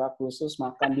ada acara khusus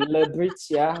makan di Le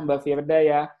Bridge ya, Mbak Firda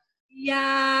ya. Iya,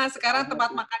 sekarang Banget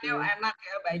tempat makannya itu. enak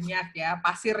ya, banyak ya.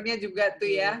 Pasirnya juga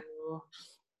tuh ya. Aduh.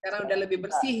 Sekarang udah Sekarang lebih kita,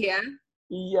 bersih ya.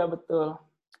 iya betul.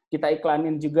 Kita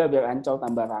iklanin juga biar Ancol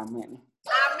tambah rame nih.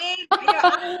 Amin. Ayo,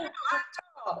 Ancol.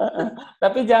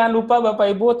 Tapi jangan lupa Bapak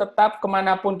Ibu tetap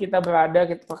kemanapun kita berada,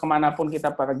 kemanapun kita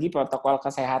pergi, protokol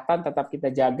kesehatan tetap kita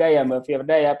jaga ya Mbak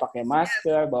Firda ya, pakai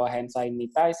masker, bawa hand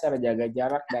sanitizer, jaga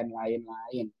jarak, dan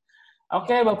lain-lain.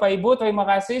 Oke Bapak Ibu, terima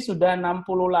kasih sudah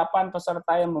 68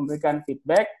 peserta yang memberikan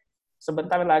feedback.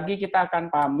 Sebentar lagi kita akan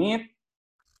pamit.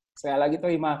 Sekali lagi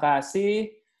terima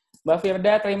kasih. Mbak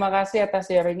Firda, terima kasih atas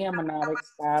sharingnya, menarik Terima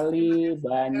sekali, kasih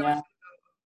juga, Mas.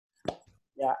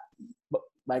 ya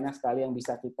banyak sekali yang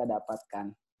bisa kita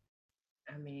dapatkan.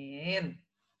 Amin.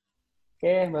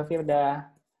 Oke, Mbak Firda.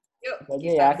 Yuk, Itu aja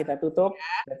kita ya, kita tutup.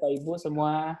 Bapak Ibu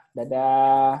semua,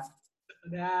 dadah.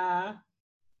 udah.